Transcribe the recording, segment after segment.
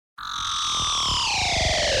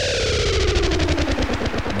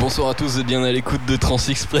Bonsoir à tous, vous êtes bien à l'écoute de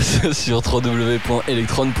Transexpress sur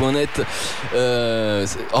www.electron.net.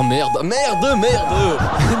 Oh merde. Non,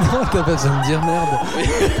 t'as pas besoin de dire merde.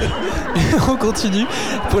 On continue.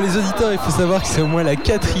 Pour les auditeurs, il faut savoir que c'est au moins la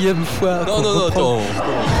 4e fois. Non, attends.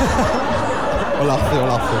 On la refait.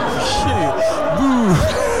 Bouh.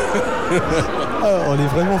 On est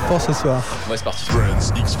vraiment fort ce soir. Ouais, c'est parti.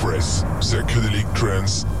 Trans Express, psychedelic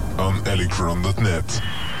trance on electron.net.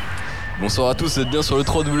 Bonsoir à tous, vous êtes bien sur le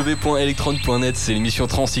www.electron.net. C'est l'émission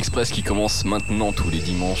Trans Express qui commence maintenant tous les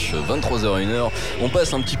dimanches 23h à 1h. On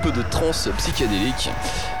passe un petit peu de trance psychédélique.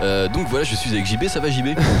 Donc voilà, je suis avec JB, ça va JB?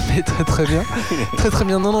 Mais très bien. Très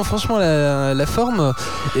bien. Non, franchement, la forme.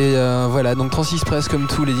 Et voilà, donc Trans Express comme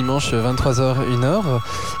tous les dimanches 23h, 1h.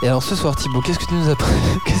 Et alors ce soir, Thibaut, qu'est-ce que tu nous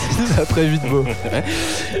as prévu de beau?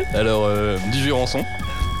 Alors, du Jurançon.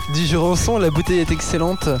 Du Jurançon, la bouteille est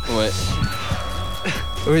excellente. Ouais.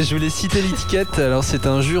 Oui, je voulais citer l'étiquette. Alors, c'est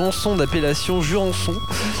un Jurançon d'appellation Jurançon.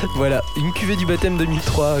 Voilà, une cuvée du baptême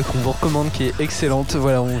 2003 qu'on vous recommande, qui est excellente.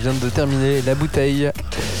 Voilà, on vient de terminer la bouteille.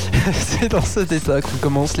 C'est dans cet état qu'on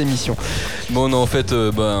commence l'émission. Bon, non, en fait,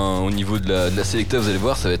 au niveau de la sélecta, vous allez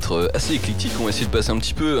voir, ça va être assez éclectique. On va essayer de passer un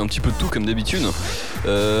petit peu de tout comme d'habitude.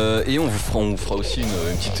 Et on vous fera aussi une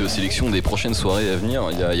petite sélection des prochaines soirées à venir.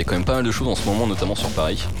 Il y a quand même pas mal de choses en ce moment, notamment sur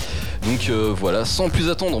Paris. Donc voilà, sans plus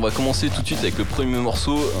attendre, on va commencer tout de suite avec le premier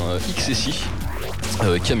morceau, XSI,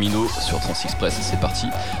 Camino sur Trans Express. C'est parti,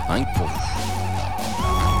 rien que pour vous.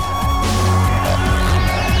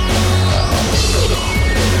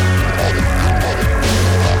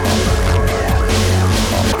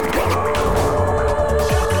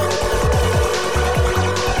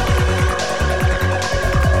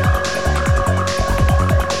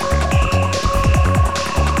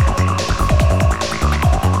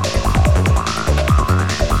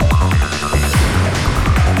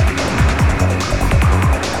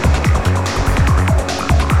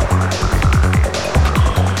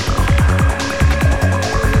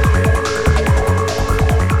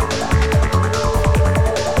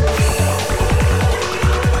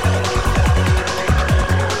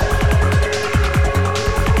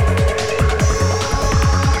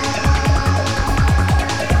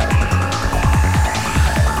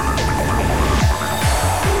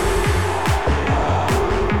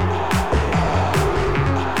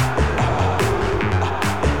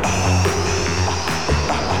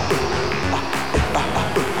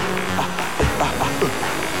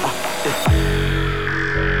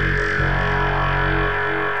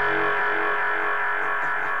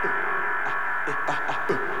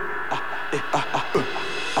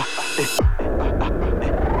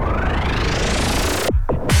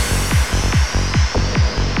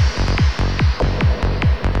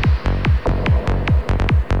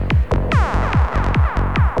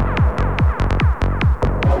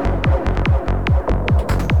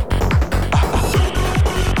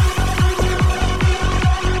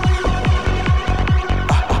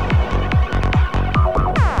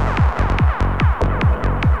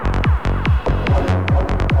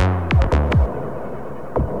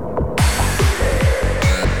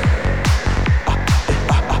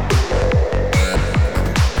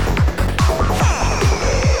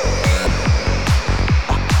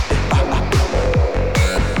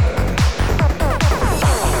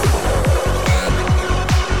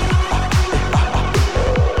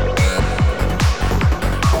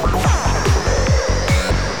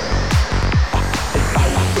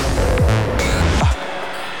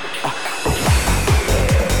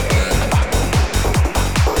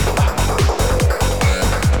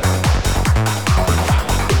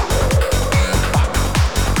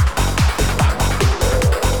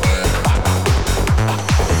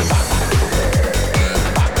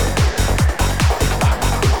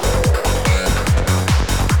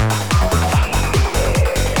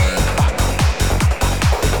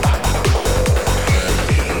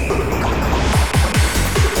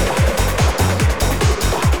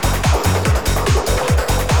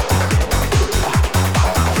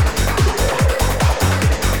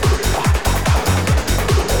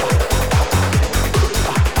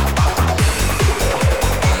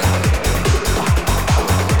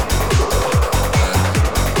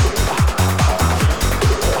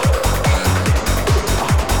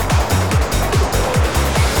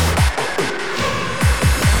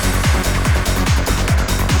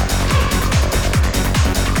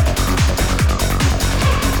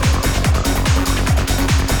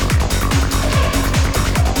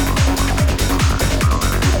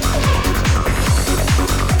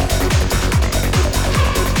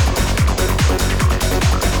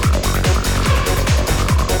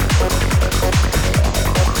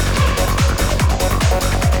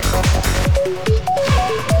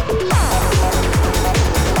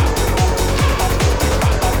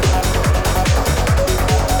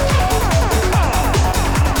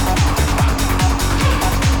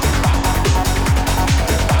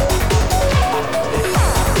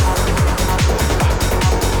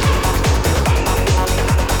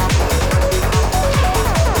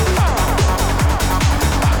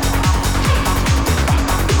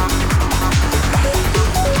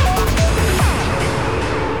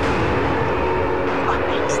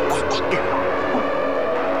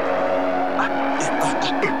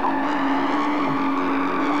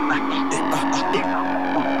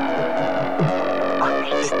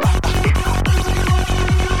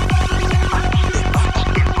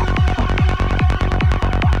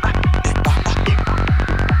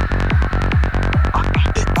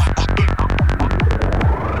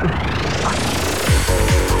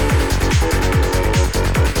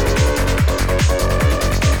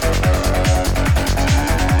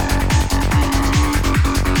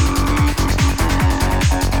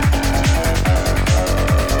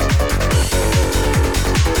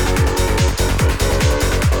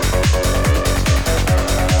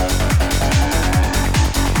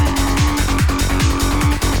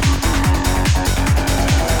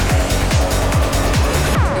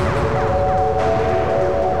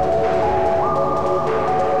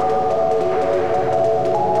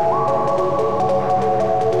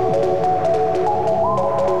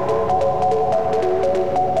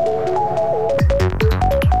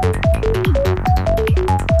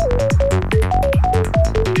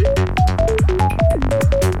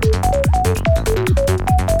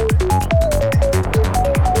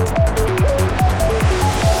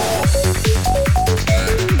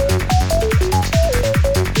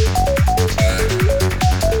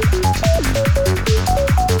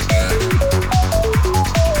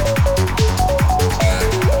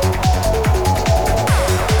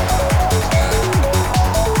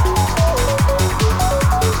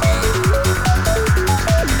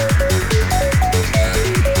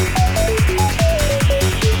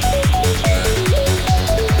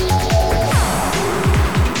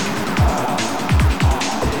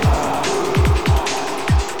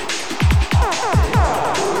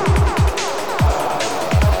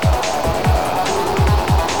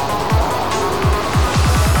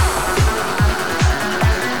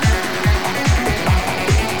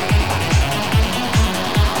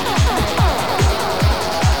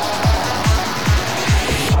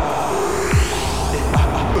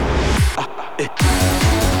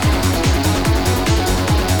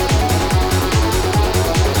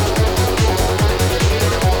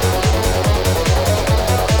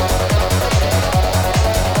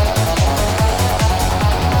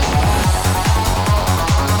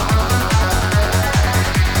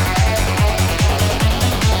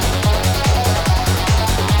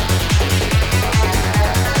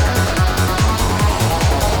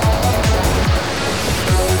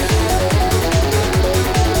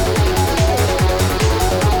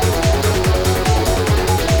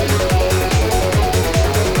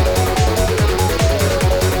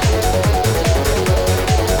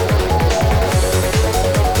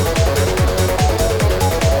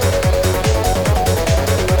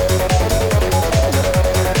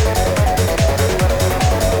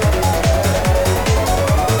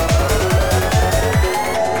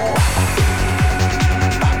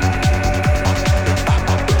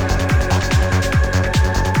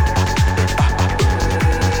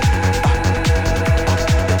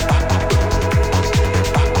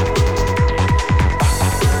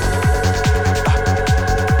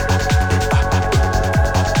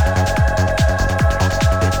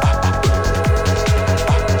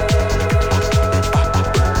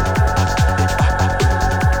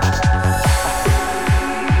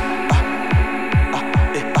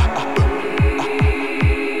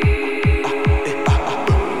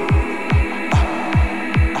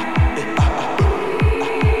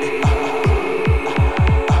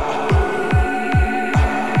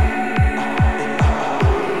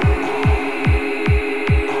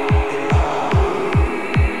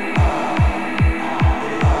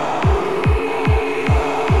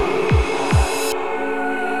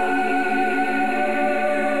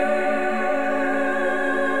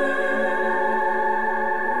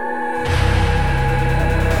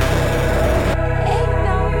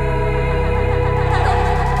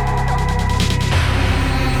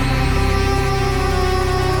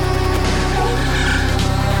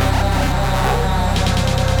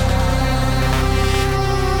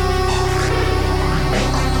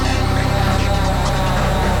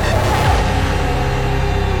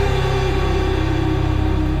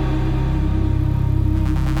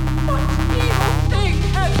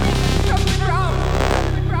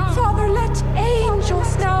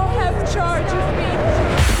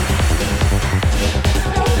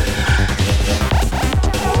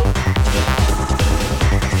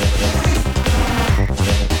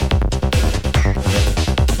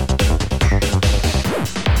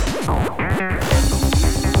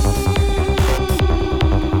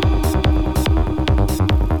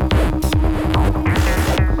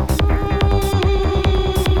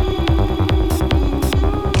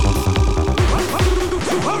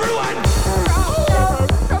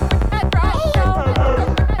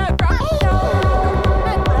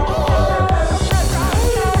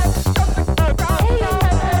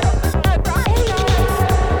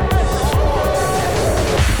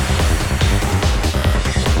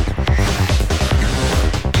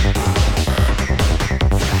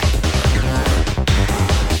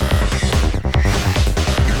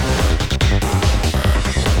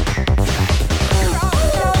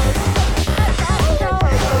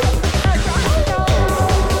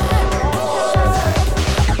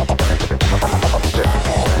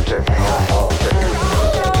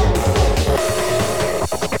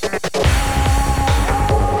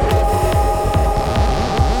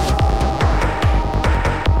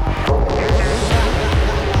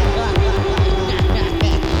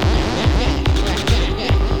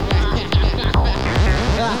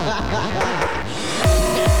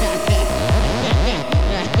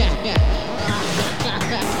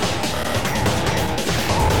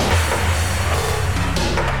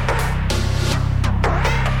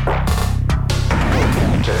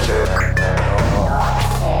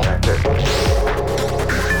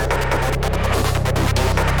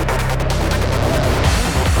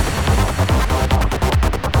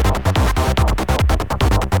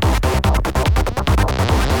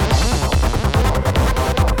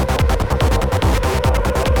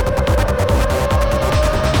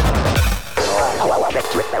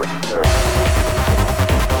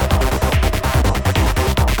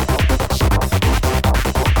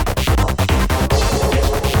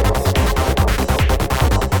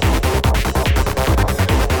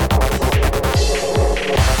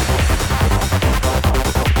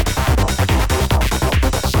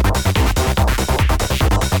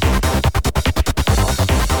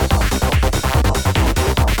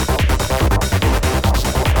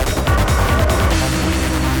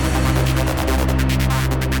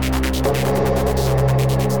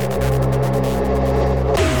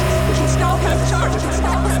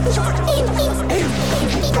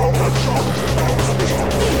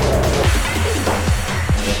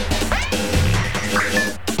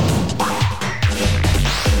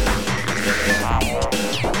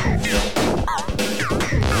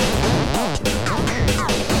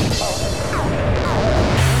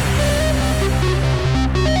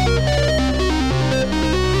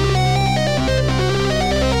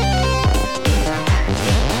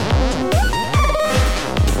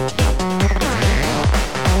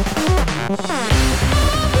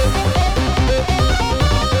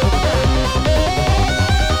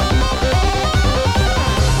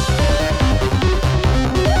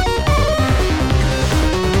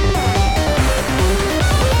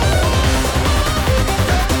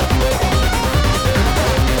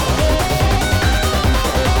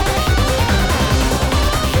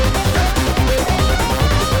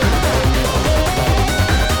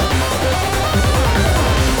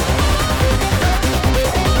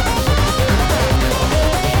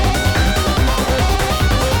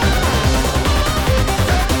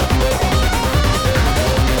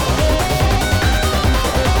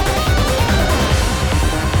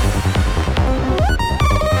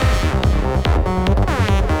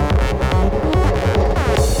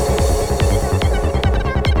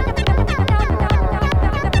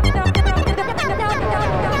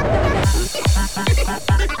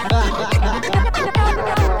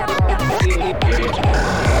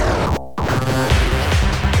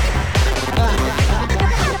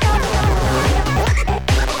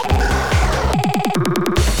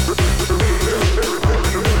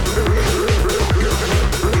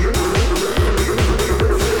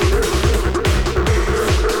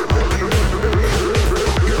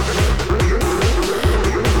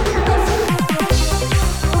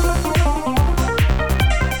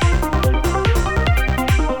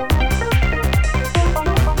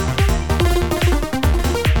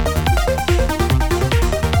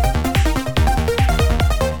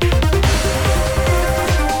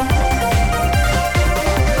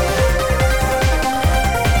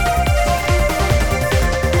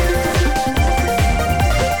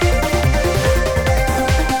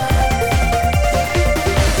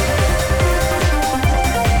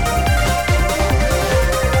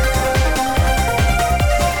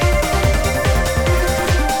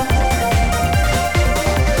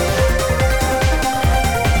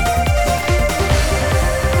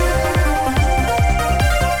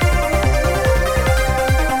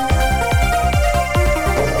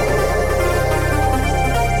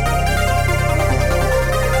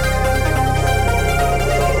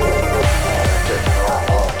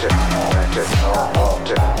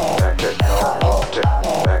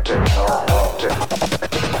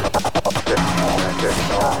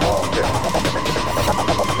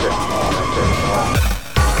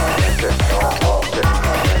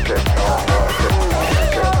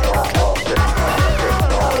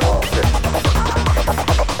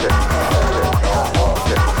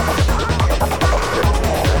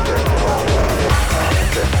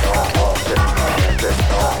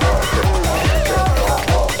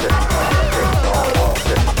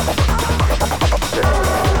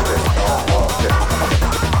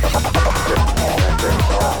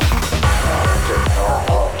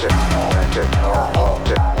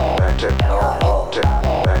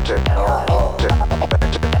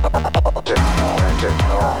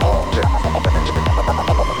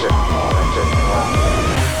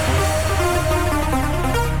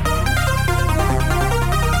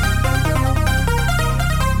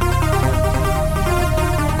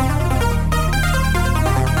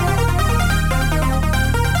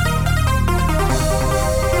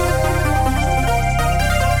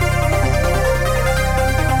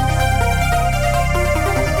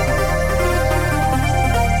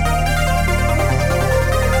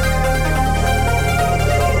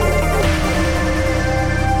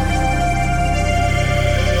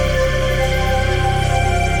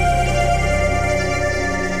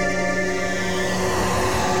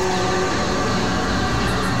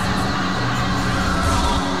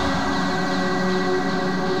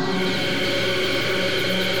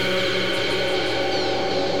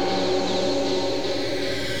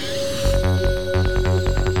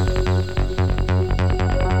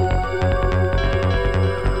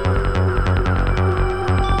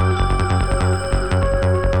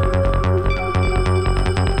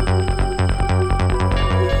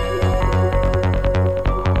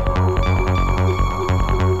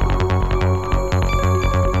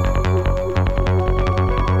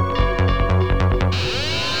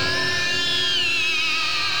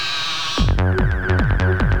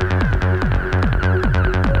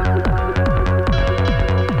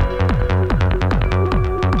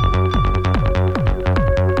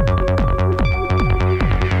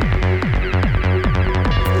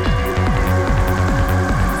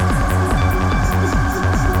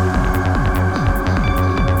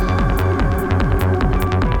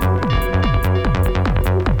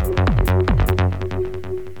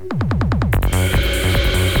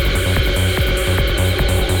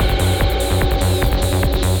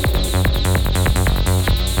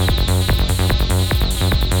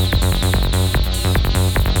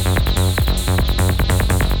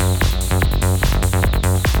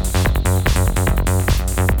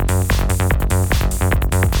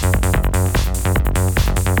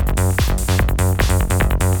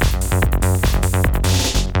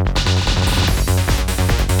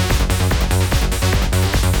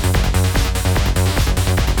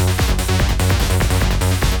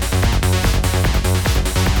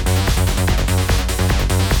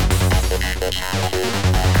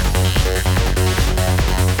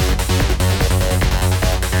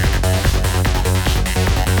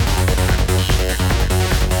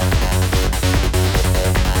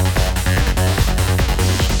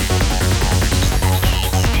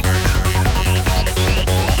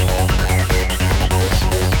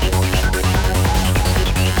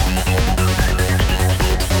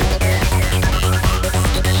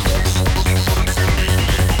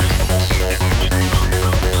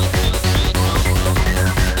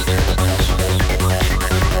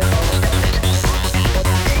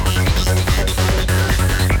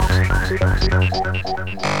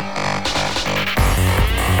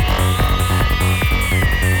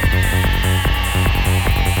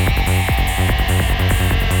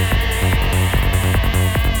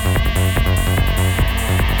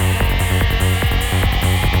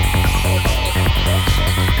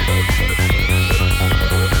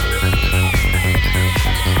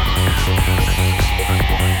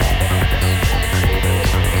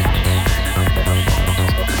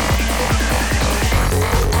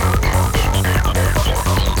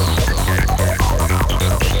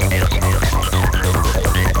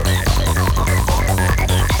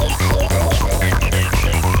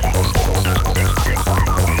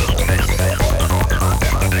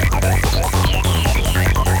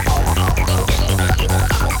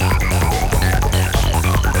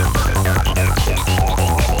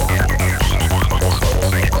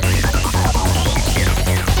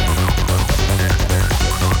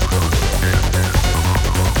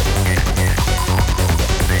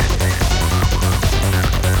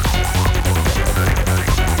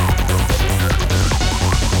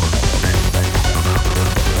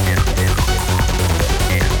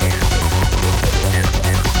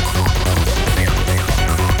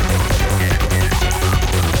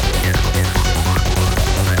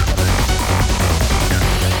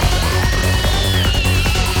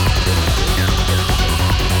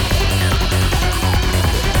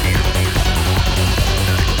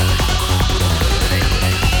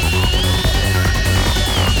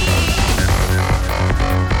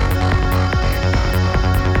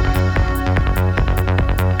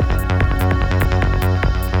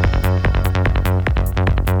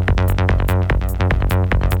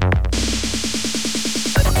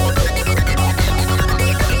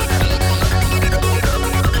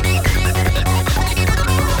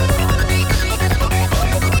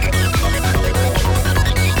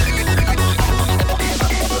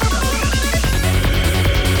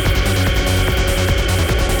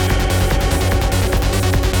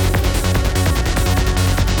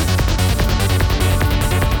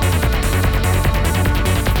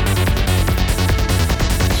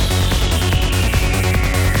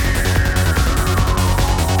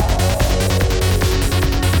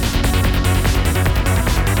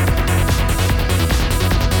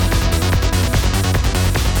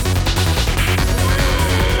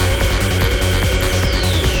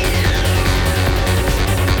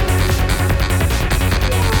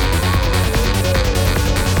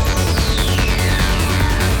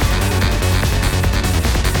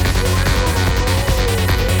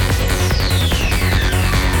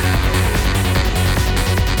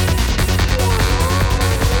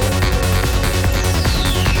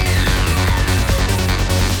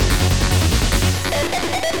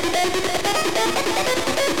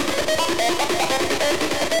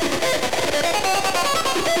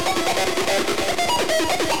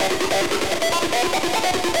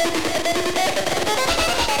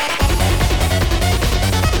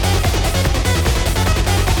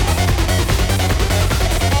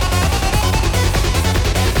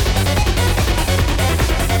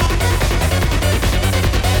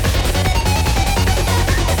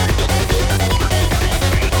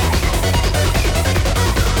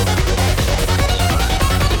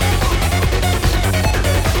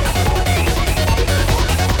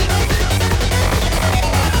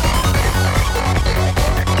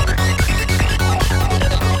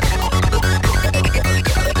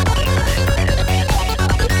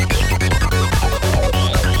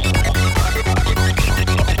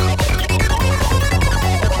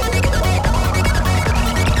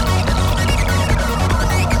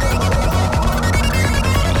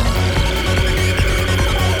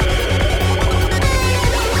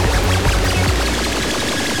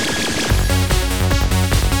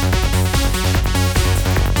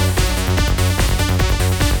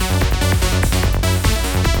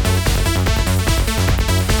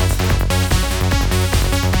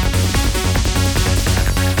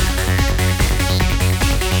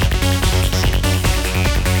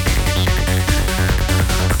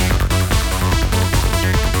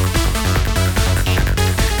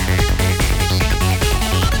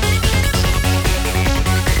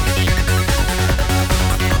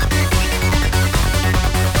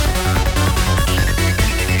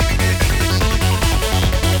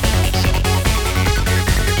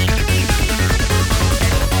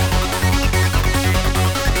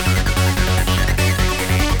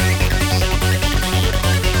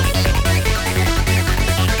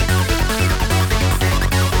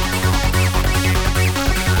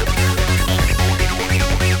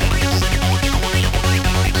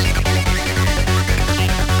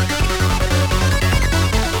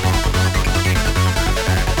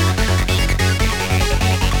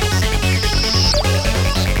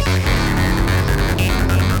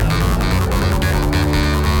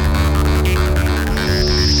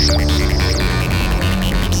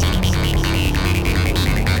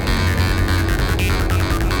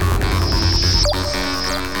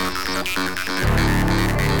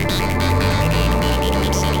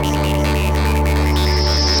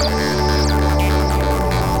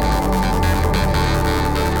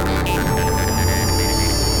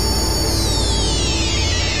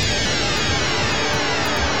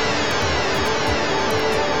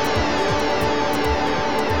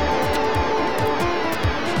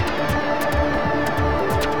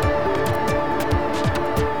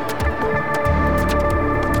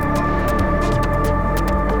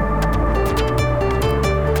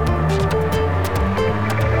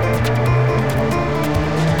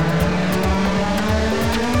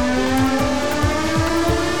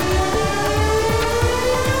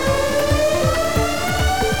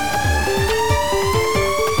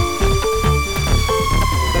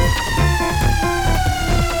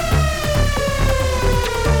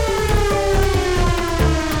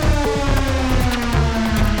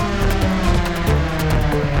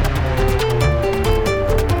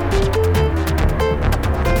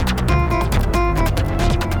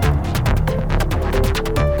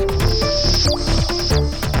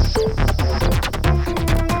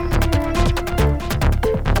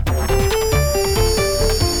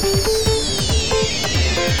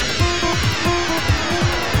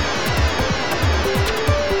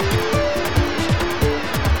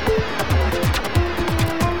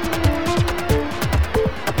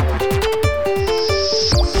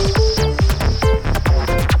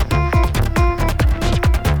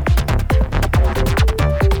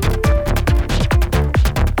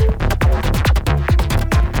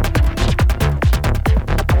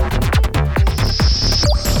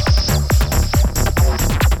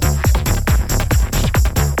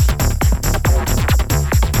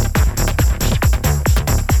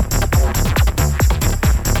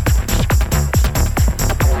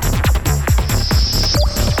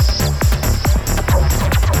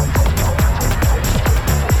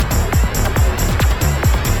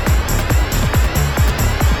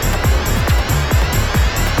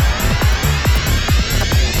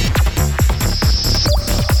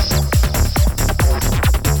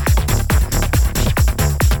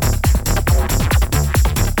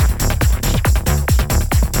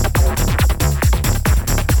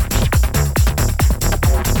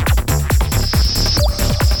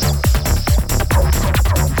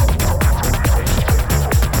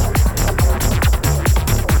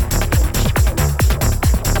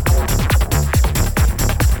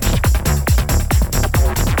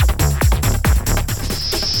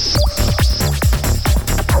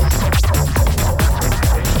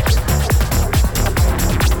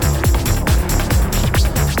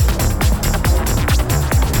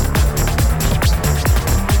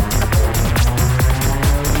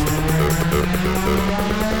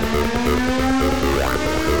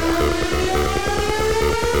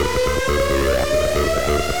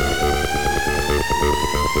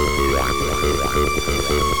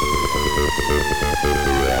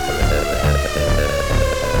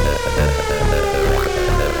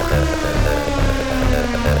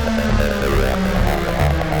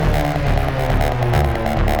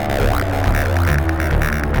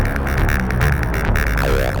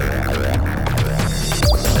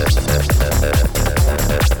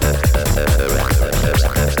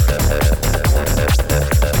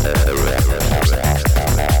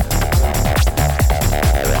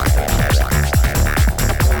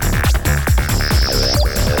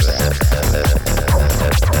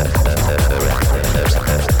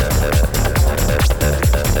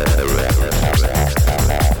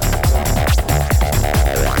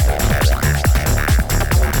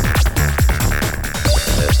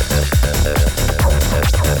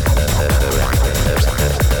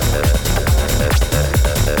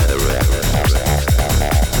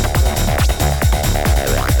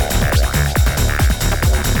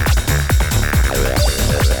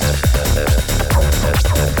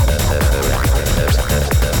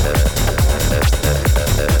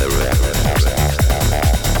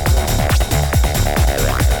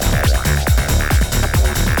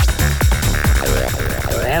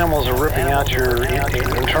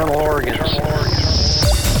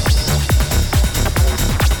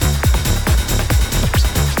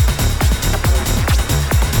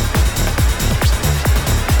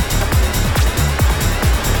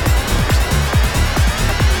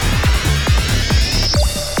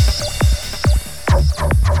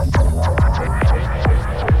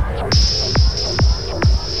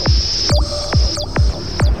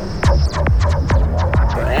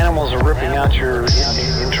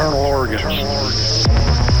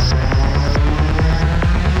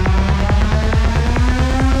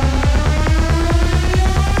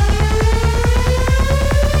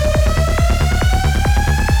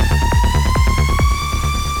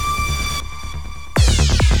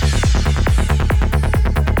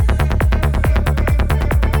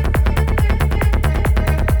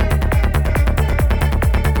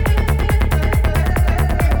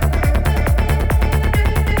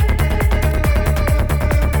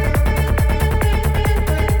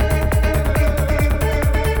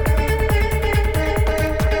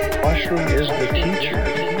 mushroom is the teacher.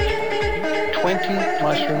 20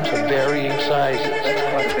 mushrooms of varying sizes. That's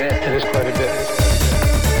quite a bit. It is quite a bit.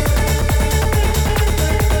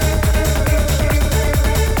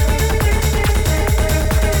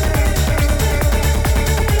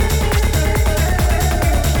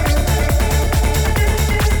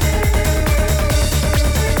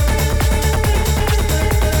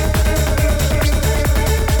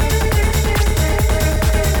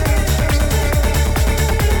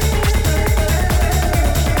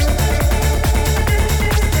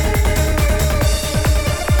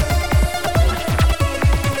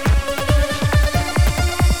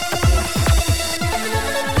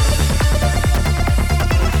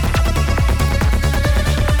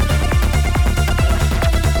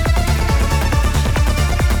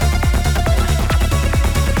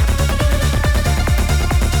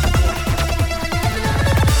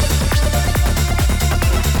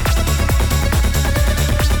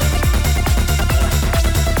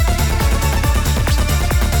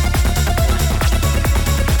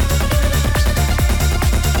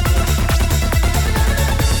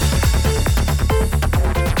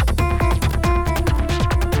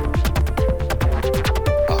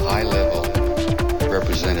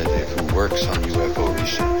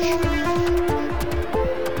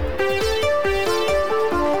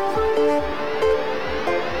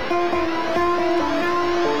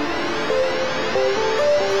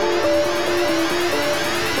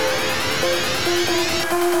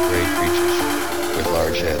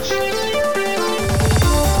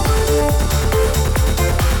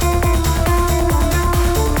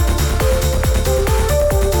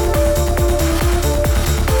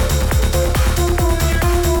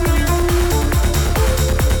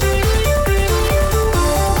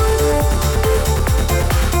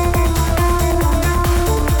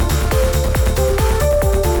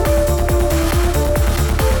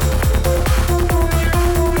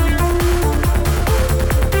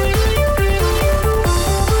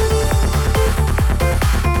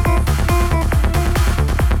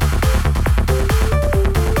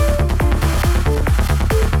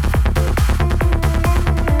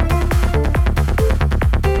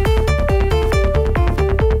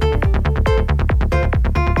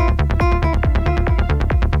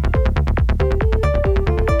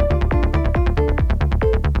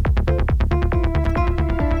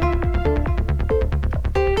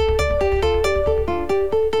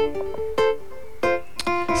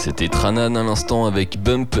 C'était Tranan à l'instant avec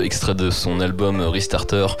Bump, extrait de son album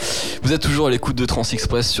Restarter. Vous êtes toujours à l'écoute de Trans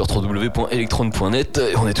Express sur www.electron.net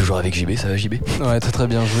et on est toujours avec JB, ça va JB ? Ouais, très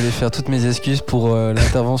bien, je voulais faire toutes mes excuses pour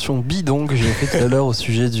l'intervention bidon que j'ai fait tout à l'heure au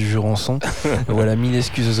sujet du Jurançon. Voilà, 1000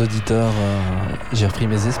 excuses aux auditeurs, j'ai repris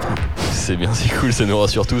mes esprits. C'est bien, c'est cool, ça nous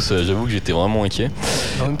rassure tous, j'avoue que j'étais vraiment inquiet.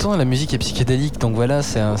 En même temps, la musique est psychédélique, donc voilà,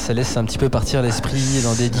 ça laisse un petit peu partir l'esprit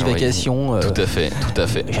dans des divagations. Tout à fait.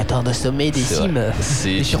 J'attends de sommet des cimes.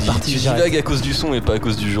 Tu divagues à cause du son et pas à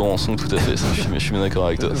cause du Jurançon, tout à fait, je suis bien d'accord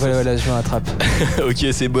avec toi. Voilà, je me rattrape. Ok,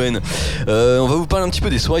 c'est bon. On va vous parler un petit peu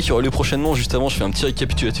des soirées qui auraient lieu prochainement. Juste avant, je fais un petit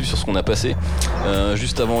récapitulatif sur ce qu'on a passé.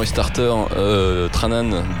 Juste avant Restarter, Tranan,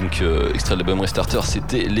 donc extrait de l'album Restarter,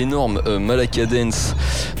 c'était l'énorme Malaka Dance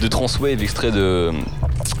de Transwave, extrait de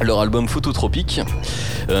leur album Phototropique.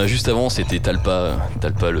 Juste avant, c'était Talpa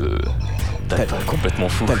complètement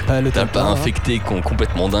fou. Talpa infecté,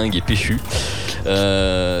 complètement dingue et péchu.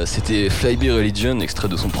 C'était Flyby Religion, extrait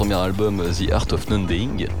de son premier album The Art of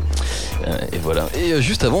Non-Being. Et voilà. Et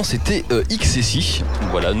juste avant, c'était XSI.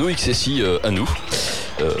 Voilà, nos XSI à nous.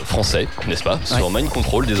 Français, n'est-ce pas, sur Mind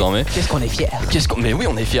Control désormais. Qu'est-ce qu'on est fiers. Mais oui,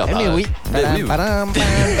 on est fiers. Mais oui.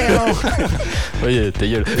 Oui, ta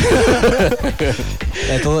gueule.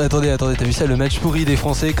 Attendez, t'as vu ça, le match pourri des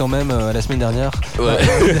Français quand même la semaine dernière. Ouais.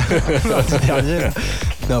 Lundi dernier.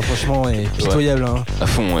 Non, franchement, pitoyable. Hein. À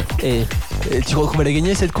fond, ouais. Et tu crois qu'on va la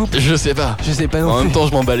gagner cette coupe ? Je sais pas non plus. En même temps,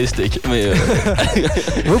 je m'en bats les steaks. Mais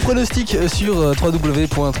Vos pronostics sur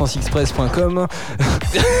www.transexpress.com,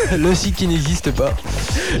 le site qui n'existe pas.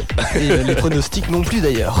 Et les pronostics non plus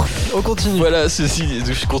d'ailleurs. On continue. Voilà,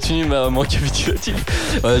 je continue mon récapitulatif.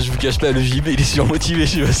 Je vous cache pas, le JB il est surmotivé,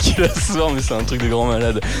 je sais pas ce qu'il a ce soir, mais c'est un truc de grand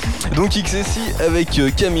malade. Donc XSI avec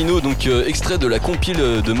Camino, donc extrait de la compile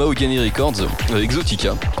de Mahogany Records,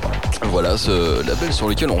 Exotica. Voilà, ce label sur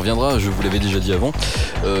lequel on reviendra, je vous l'avais déjà dit avant,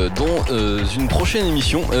 dans une prochaine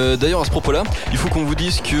émission. D'ailleurs, à ce propos-là, il faut qu'on vous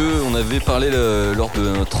dise qu'on avait parlé lors de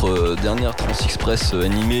notre dernière Trans Express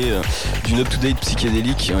animée d'une up-to-date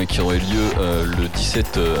psychédélique qui aurait lieu le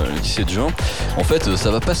 17 juin. En fait,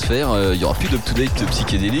 ça va pas se faire. Il y aura plus d'up-to-date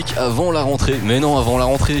psychédélique avant la rentrée. Mais non, avant la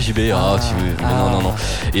rentrée, JB. Non.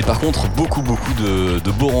 Et par contre, beaucoup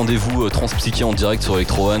de beaux rendez-vous transpsyché en direct sur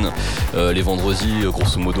Electro One les vendredis,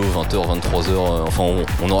 grosso modo 20h, 23h. Enfin,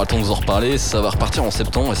 on aura le temps de vous en reparler. Ça va repartir en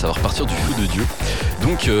septembre et ça va repartir du feu de Dieu.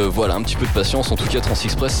 Donc voilà, un petit peu de patience. En tout cas,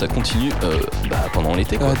 Transexpress, ça continue pendant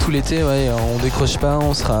l'été. Tout l'été, ouais. On décroche pas.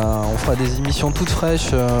 On fera des émissions toutes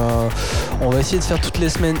fraîches. On va essayer de faire toutes les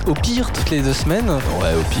semaines. Au pire, toutes les 2 semaines.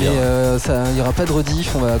 Ouais, au pire. Et il y aura pas de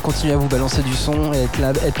rediff. On va continuer à vous balancer du son et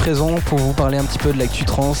être présent pour vous parler un petit peu de l'actu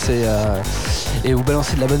trans et vous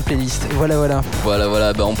balancer de la bonne playlist. Voilà.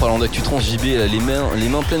 Voilà. En parlant d'actu trans, JB elle a les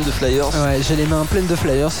mains pleines de flyers. Ouais, j'ai les mains pleines de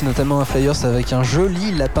flyers. C'est notamment un flyers avec un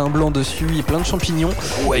joli lapin blanc dessus et plein de champignons.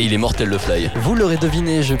 Ouais, il est mortel le fly. Vous l'aurez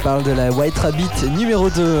deviné, je parle de la White Rabbit numéro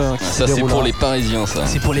 2. Ça c'est pour les Parisiens, ça.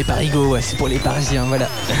 C'est pour les Parigots, ouais, c'est pour les Parisiens, voilà.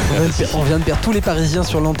 On vient de perdre tous les Parisiens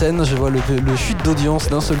sur l'antenne. Je vois le chute d'audience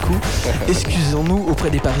d'un seul coup. Excusons-nous auprès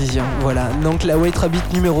des Parisiens. Voilà, donc la White Rabbit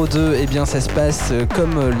numéro 2, eh bien ça se passe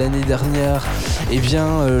comme l'année dernière,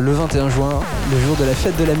 le 21 juin, le jour de la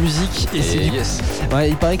fête de la musique. Et ouais,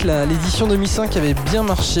 il paraît que l'édition 2005 avait bien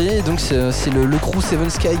marché, donc c'est le crew Seven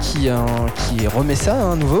Sky qui remet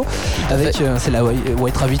ça à nouveau, c'est la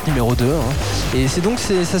White Rabbit numéro 2, et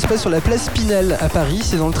ça se passe sur la place Pinel à Paris,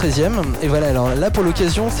 c'est dans le 13e, et voilà, alors là pour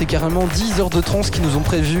l'occasion c'est carrément 10 heures de trance qui nous ont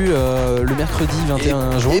prévu le mercredi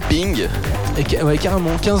 21 juin. Et ping. Ouais,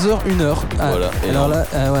 carrément 15h, 1h. Voilà. Alors là,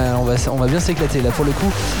 on va bien s'éclater là pour le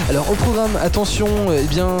coup. Alors au programme, attention,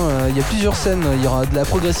 il y a plusieurs scènes. Il y aura de la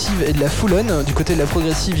progressive et de la full-on. Du côté de la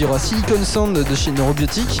progressive, il y aura Silicon Sound de chez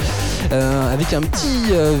Neurobiotic, avec un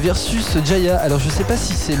petit versus Jaya. Alors je sais pas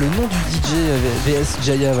si c'est le nom du DJ VS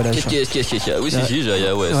Jaya. Voilà. Qu'est-ce Oui, si,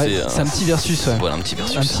 Jaya, ouais. C'est un petit versus. Ouais. Voilà, un petit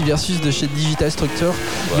versus. Un petit versus de chez Digital Structure.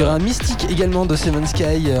 Voilà. Il y aura un Mystique également de Seven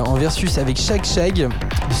Sky en versus avec Shag de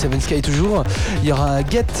Seven Sky toujours. Il y aura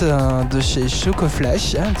Get de chez Choco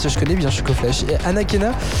Flash. Je connais bien Choco Flash. Et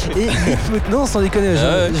Anakena et non, sans déconner,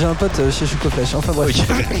 j'ai un pote chez Choco Flash. Enfin bref.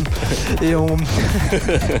 Okay. Et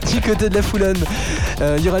du côté de la Foulon,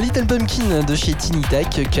 il y aura Little Pumpkin de chez Tiny Tac,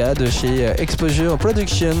 K de chez Exposure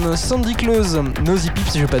Production, Sandy Claus, Nosy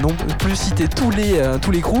Pips, je vais pas non plus citer tous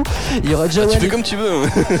les crews. Il y aura Jawan. Tu fais comme tu veux.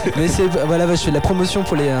 Mais je fais de la promotion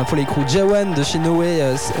pour les crews. Jawan de chez No Way,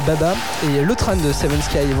 Baba et Lotran de Seven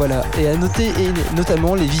Sky, voilà. Et à noter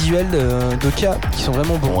notamment les visuels de K qui sont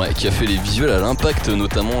vraiment bons. Ouais, qui a fait les visuels à l'Impact,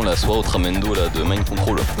 notamment la soirée au Tramendo là, de Mind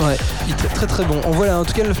Control. Ouais, il est très très bon. Voilà, en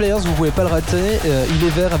tout cas le Flyers vous pouvez pas le rater. Il est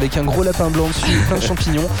vert avec un gros lapin blanc dessus, plein de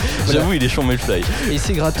champignons. Voilà. J'avoue, il est chambé le fly. Et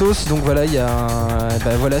c'est gratos, donc voilà, il y a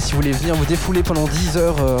si vous voulez venir vous défouler pendant 10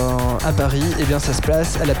 heures à Paris, et bien ça se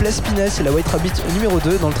place à la place Pinel, c'est la White Rabbit numéro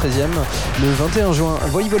 2 dans le 13e, le 21 juin.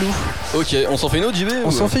 Voilou. Ok, on s'en fait une autre, JB?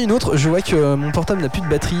 On s'en fait une autre. Je vois que mon portable n'a plus de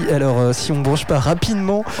batterie, alors si on branche pas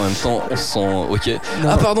rapidement. En même temps, on se sent. Ok. Non.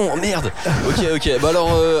 Ah, pardon, merde. Ok. Bah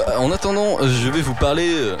alors, en attendant, je vais vous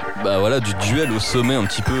parler du duel au sommet un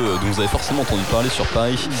petit peu, dont vous avez forcément entendu parler sur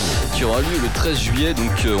Paris, qui aura lieu le 13 juillet.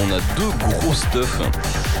 Donc, on a 2 gros stuff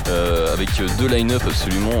avec 2 line-up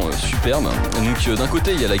absolument superbes. Donc, d'un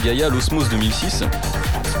côté, il y a la Gaia, l'Osmos 2006.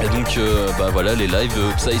 Et donc, les lives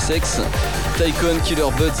Psysex, Tycon, Killer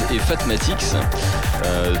Buds et Fatmatix.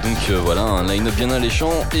 Voilà, un line-up bien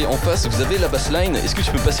alléchant. Et en face, vous avez la bassline. Est-ce que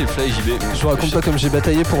tu peux passer le fly, JB? Je vous raconte pas comme j'ai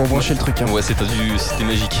bataillé pour embrancher le truc. Ouais, c'était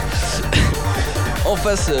magique. En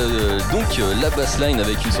face, la bassline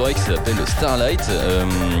avec une soirée qui s'appelle Starlight,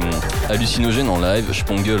 hallucinogène en live,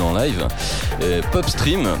 Spangle en live, Pop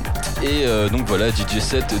Stream, et DJ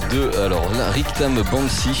set de Rictam,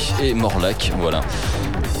 Bansi et Morlac, voilà.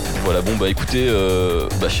 Voilà, bon écoutez, je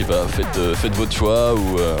sais pas, faites votre choix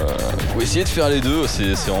ou essayez de faire les deux,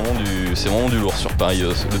 c'est vraiment du lourd sur Paris,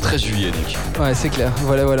 le 13 juillet donc. Ouais, c'est clair,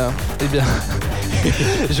 voilà. Eh bien,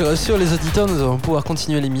 je rassure les auditeurs, nous allons pouvoir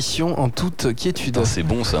continuer l'émission en toute quiétude. Putain, c'est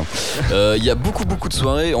bon ça. Il y a beaucoup de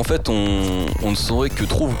soirées, en fait on ne saurait que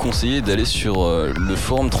trop vous conseiller d'aller sur le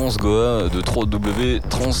forum Transgoa de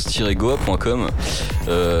www.trans-goa.com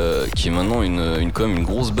qui est maintenant une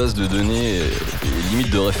grosse base de données et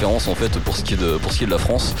limite de référence en fait pour ce qui est de la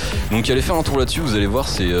France. Donc allez faire un tour là-dessus, vous allez voir,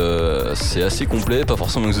 c'est assez complet, pas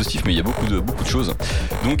forcément exhaustif, mais il y a beaucoup de choses.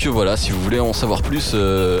 Donc voilà, si vous voulez en savoir plus,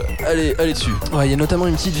 allez dessus. Ouais, il y a notamment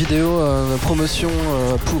une petite vidéo promotion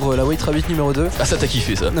pour la White Rabbit numéro 2. Ah, ça t'as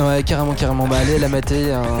kiffé ça? Ouais, carrément. Allez la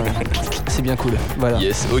mater, c'est bien cool. Voilà.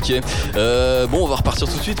 Yes, ok. On va repartir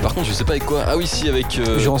tout de suite. Par contre, je sais pas avec quoi. Ah oui, si, avec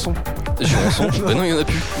Jurançon. Bah non, il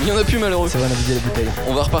y en a plus malheureux. C'est vrai, on a vidé la bouteille.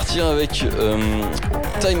 On va repartir avec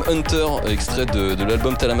Time Hunter, extrait de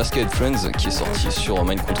l'album Talamasca and Friends qui est sorti sur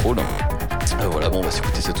Mind Control. Voilà, bon, on va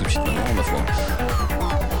s'écouter ça tout de suite maintenant, ma foi.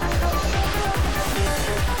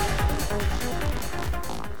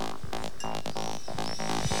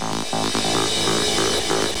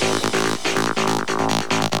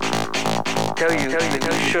 Tell you that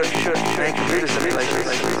you should make a beauty simulation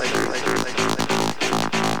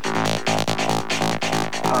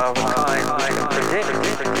of a kind that can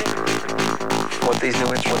predict what these new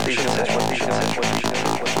instruments say.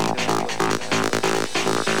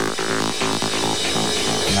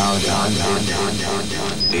 Now down,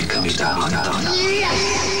 here comes the hunter.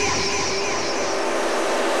 Yes!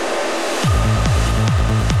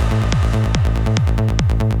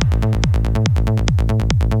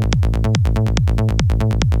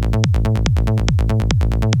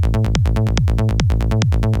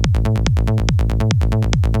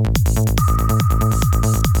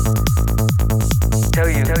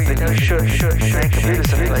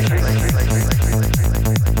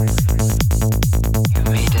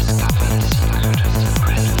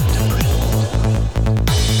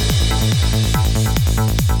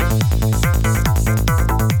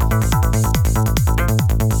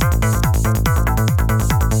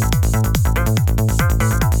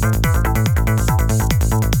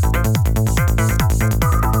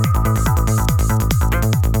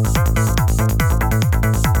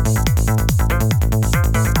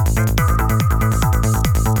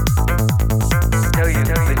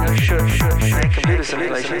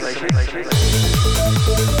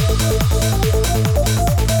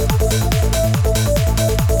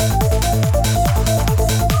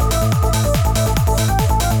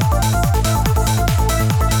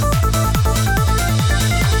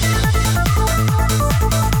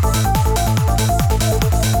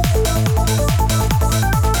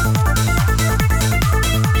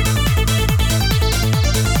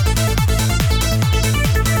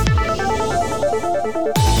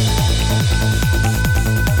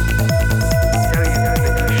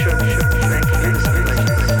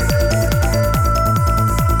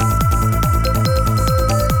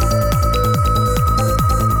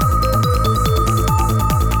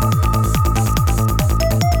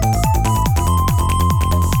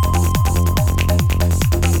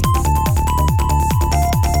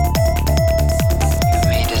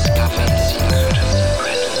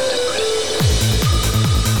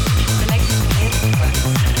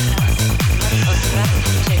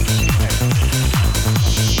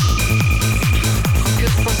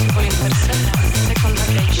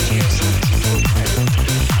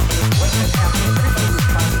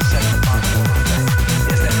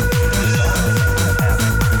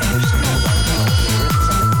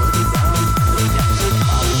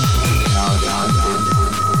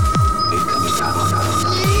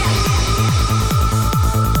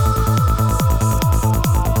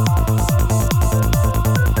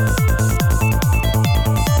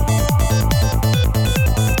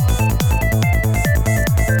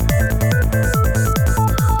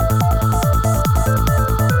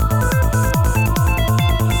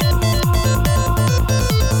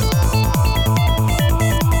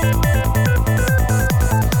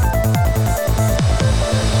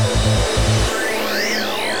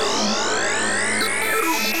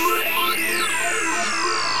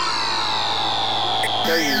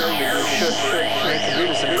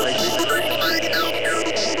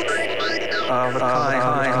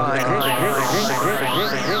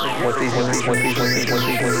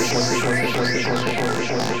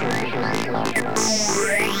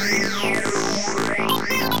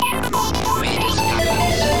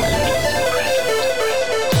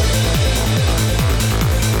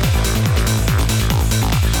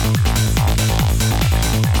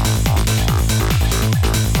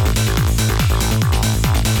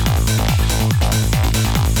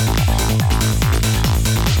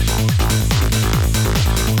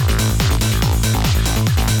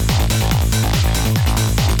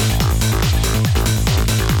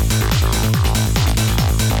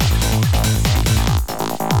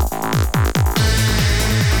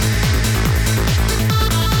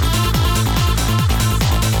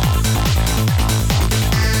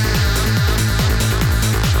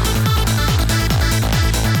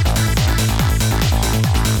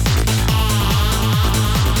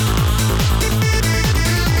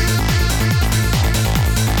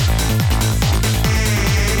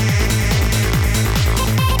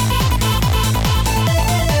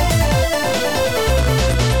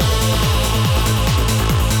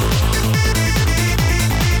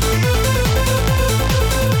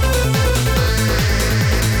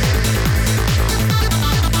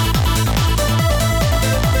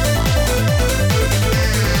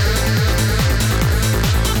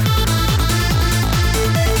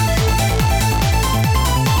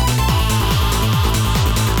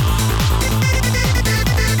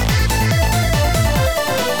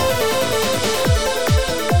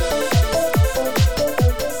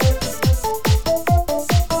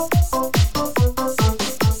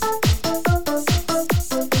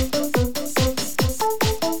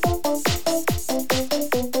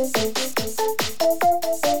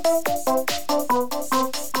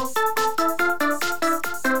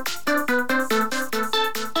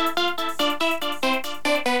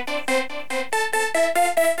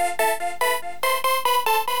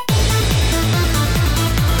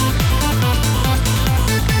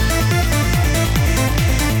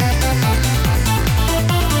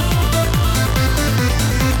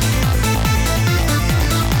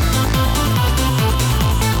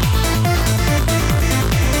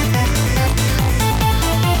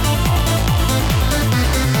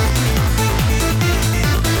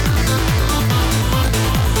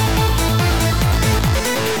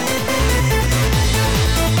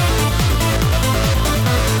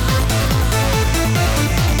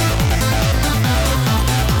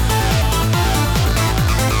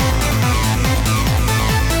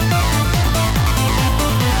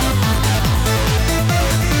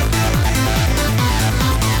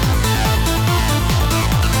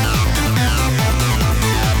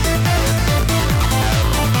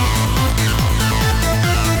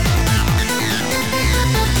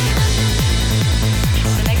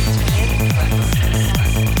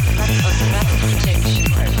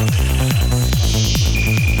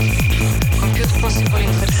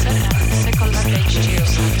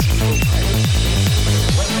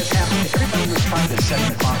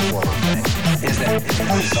 important thing is that if you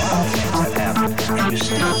saw all the things that happen and you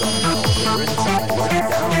still don't know, there isn't something to work it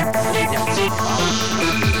down, you don't see the problem.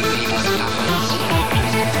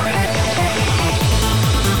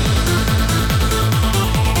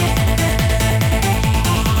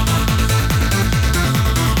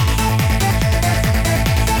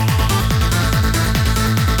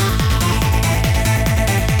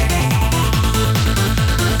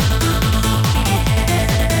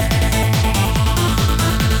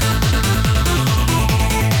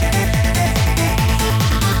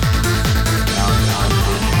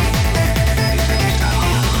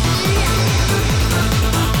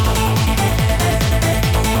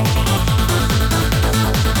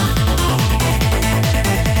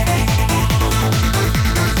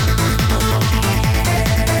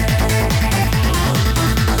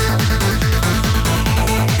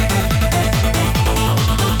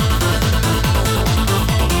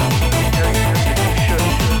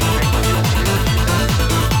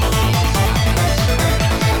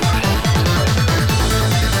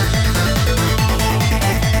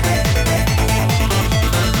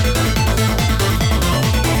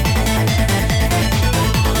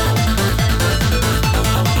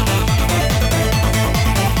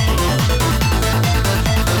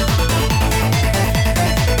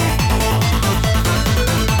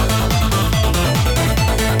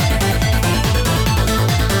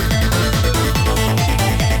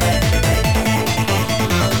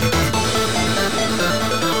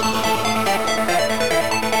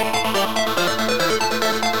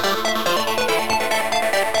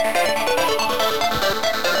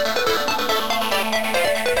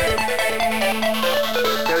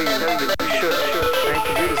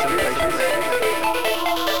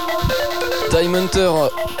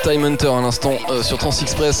 Time Hunter à l'instant sur Trans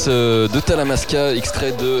Express de Talamasca,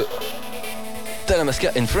 extrait de Talamasca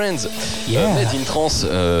and Friends, Made in Trans.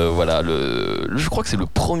 Voilà, je crois que c'est le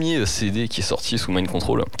premier CD qui est sorti sous Mind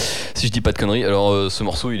Control, si je dis pas de conneries. Alors ce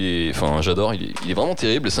morceau, j'adore, il est vraiment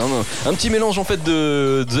terrible. C'est un petit mélange en fait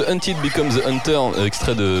de The Hunted Becomes the Hunter,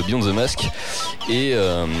 extrait de Beyond the Mask, et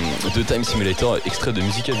de Time Simulator, extrait de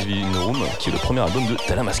Musica Divine Room, qui est le premier album de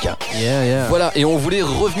Talamasca. Voilà, et on voulait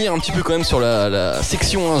revenir un petit peu quand même sur la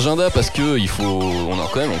section agenda, parce que on a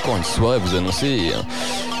quand même encore une soirée à vous annoncer, et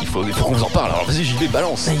il faut qu'on vous en parle. Alors vas-y, JB,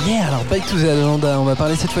 balance. Alors Bike to the Agenda, on va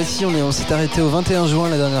parler cette fois-ci, on s'est arrêté au 21 juin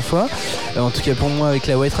la dernière fois, en tout cas pour moi avec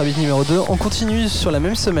la White Rabbit numéro 2. On continue sur la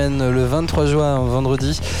même semaine, le 23 juin,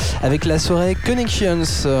 vendredi, avec la soirée Connections,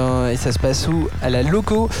 et ça se passe où? À la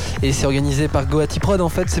Loco, et c'est organisé par Goati Prod. En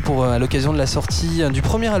fait, c'est pour à l'occasion de la sortie du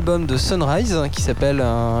premier album de Sunrise, qui s'appelle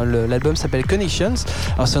l'album s'appelle Connections.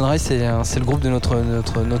 Alors Sunrise, c'est le groupe de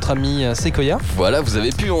notre ami Sequoia. Voilà, vous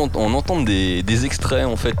avez pu en entendre des extraits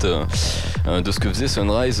en fait de ce que faisait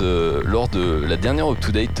Sunrise lors de la dernière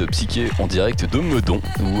up-to-date psyché en direct de Meudon,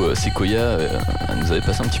 où Sequoia nous avait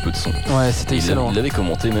passé un petit peu de son. Ouais, c'était excellent. Il l'avait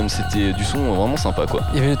commenté, même c'était du son vraiment sympa quoi.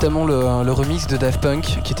 Il y avait notamment le remix de Daft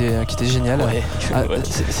Punk qui était génial. Ouais.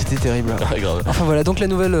 C'était terrible. Ouais, grave. Enfin voilà, donc le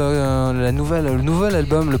nouvel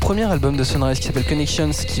album, le premier album de Sunrise qui s'appelle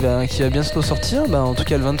Connections, qui va bientôt sortir, en tout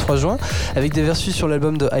cas le 23 juin, avec des versus sur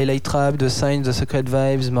l'album de Highlight Trap, de Signs, The Secret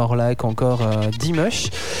Vibes, More Like, encore D-Mush.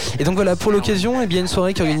 Et donc voilà, pour l'occasion, une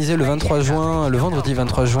soirée qui est organisée le vendredi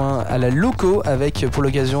 23 juin à la Loco, avec pour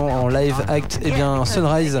l'occasion en live act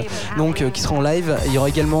Sunrise, donc qui sera en live. Il y aura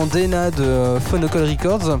également Dana de Phonocall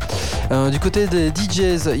Records. Du côté des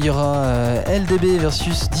DJs, il y aura LDB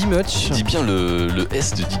versus D-Much. Dis bien le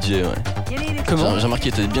S de DJ, ouais. Comment? J'ai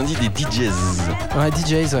remarqué, t'avais bien dit des DJs. Ouais,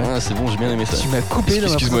 DJs, ouais. Ah, c'est bon, j'ai bien aimé ça. Tu m'as coupé dans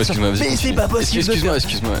Excuse-moi. Mais c'est pas possible.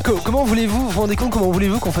 Excuse-moi. Comment voulez-vous vous rendez compte, comment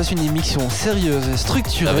voulez-vous qu'on fasse une émission sérieuse,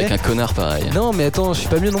 structurée avec un connard pareil? Non, mais attends, je suis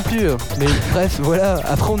pas mieux non plus. Mais bref, voilà.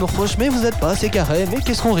 Après, on nous reproche, mais vous êtes pas assez carré. Mais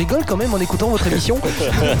qu'est-ce qu'on rigole quand même en écoutant votre émission.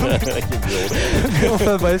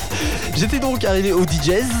 Enfin bref, j'étais donc arrivé au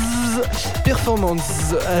DJs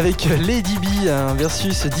Performance avec Lady B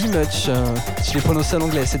versus D-Much. Je l'ai prononcé en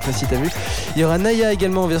anglais cette fois-ci, t'as vu. Il y aura Naya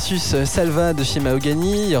également versus Salva de chez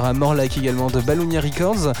Mahogany. Il y aura Morlak également de Balloonia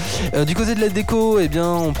Records. Du côté de la déco,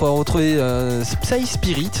 on pourra retrouver Psy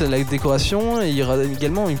Spirit, la décoration. Et il y aura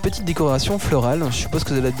également une petite décoration florale. Je suppose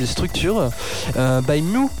que ça va être des structures. By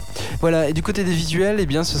Mew. Voilà, et du côté des visuels,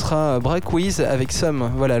 ce sera Breakways avec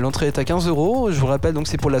Sum. Voilà, l'entrée est à 15€. Je vous rappelle, donc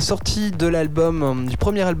c'est pour la sortie de l'album, du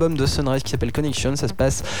premier album de Sunrise qui s'appelle Connection. Ça se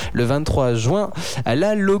passe le 23 juin à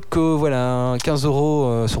la Loco. Voilà,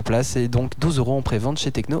 15€ sur place et donc 12€ en pré-vente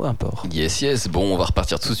chez Techno Import. Yes. Bon, on va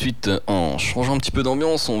repartir tout de suite en changeant un petit peu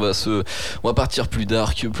d'ambiance. On va partir plus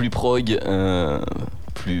dark, plus prog.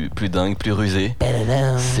 plus dingue, plus rusé.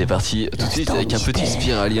 C'est parti tout de suite avec un petit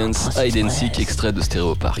Spiralians Hide and Seek extrait de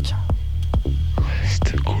Stereo Park.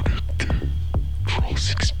 Restez connectés. Trans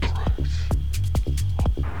Express.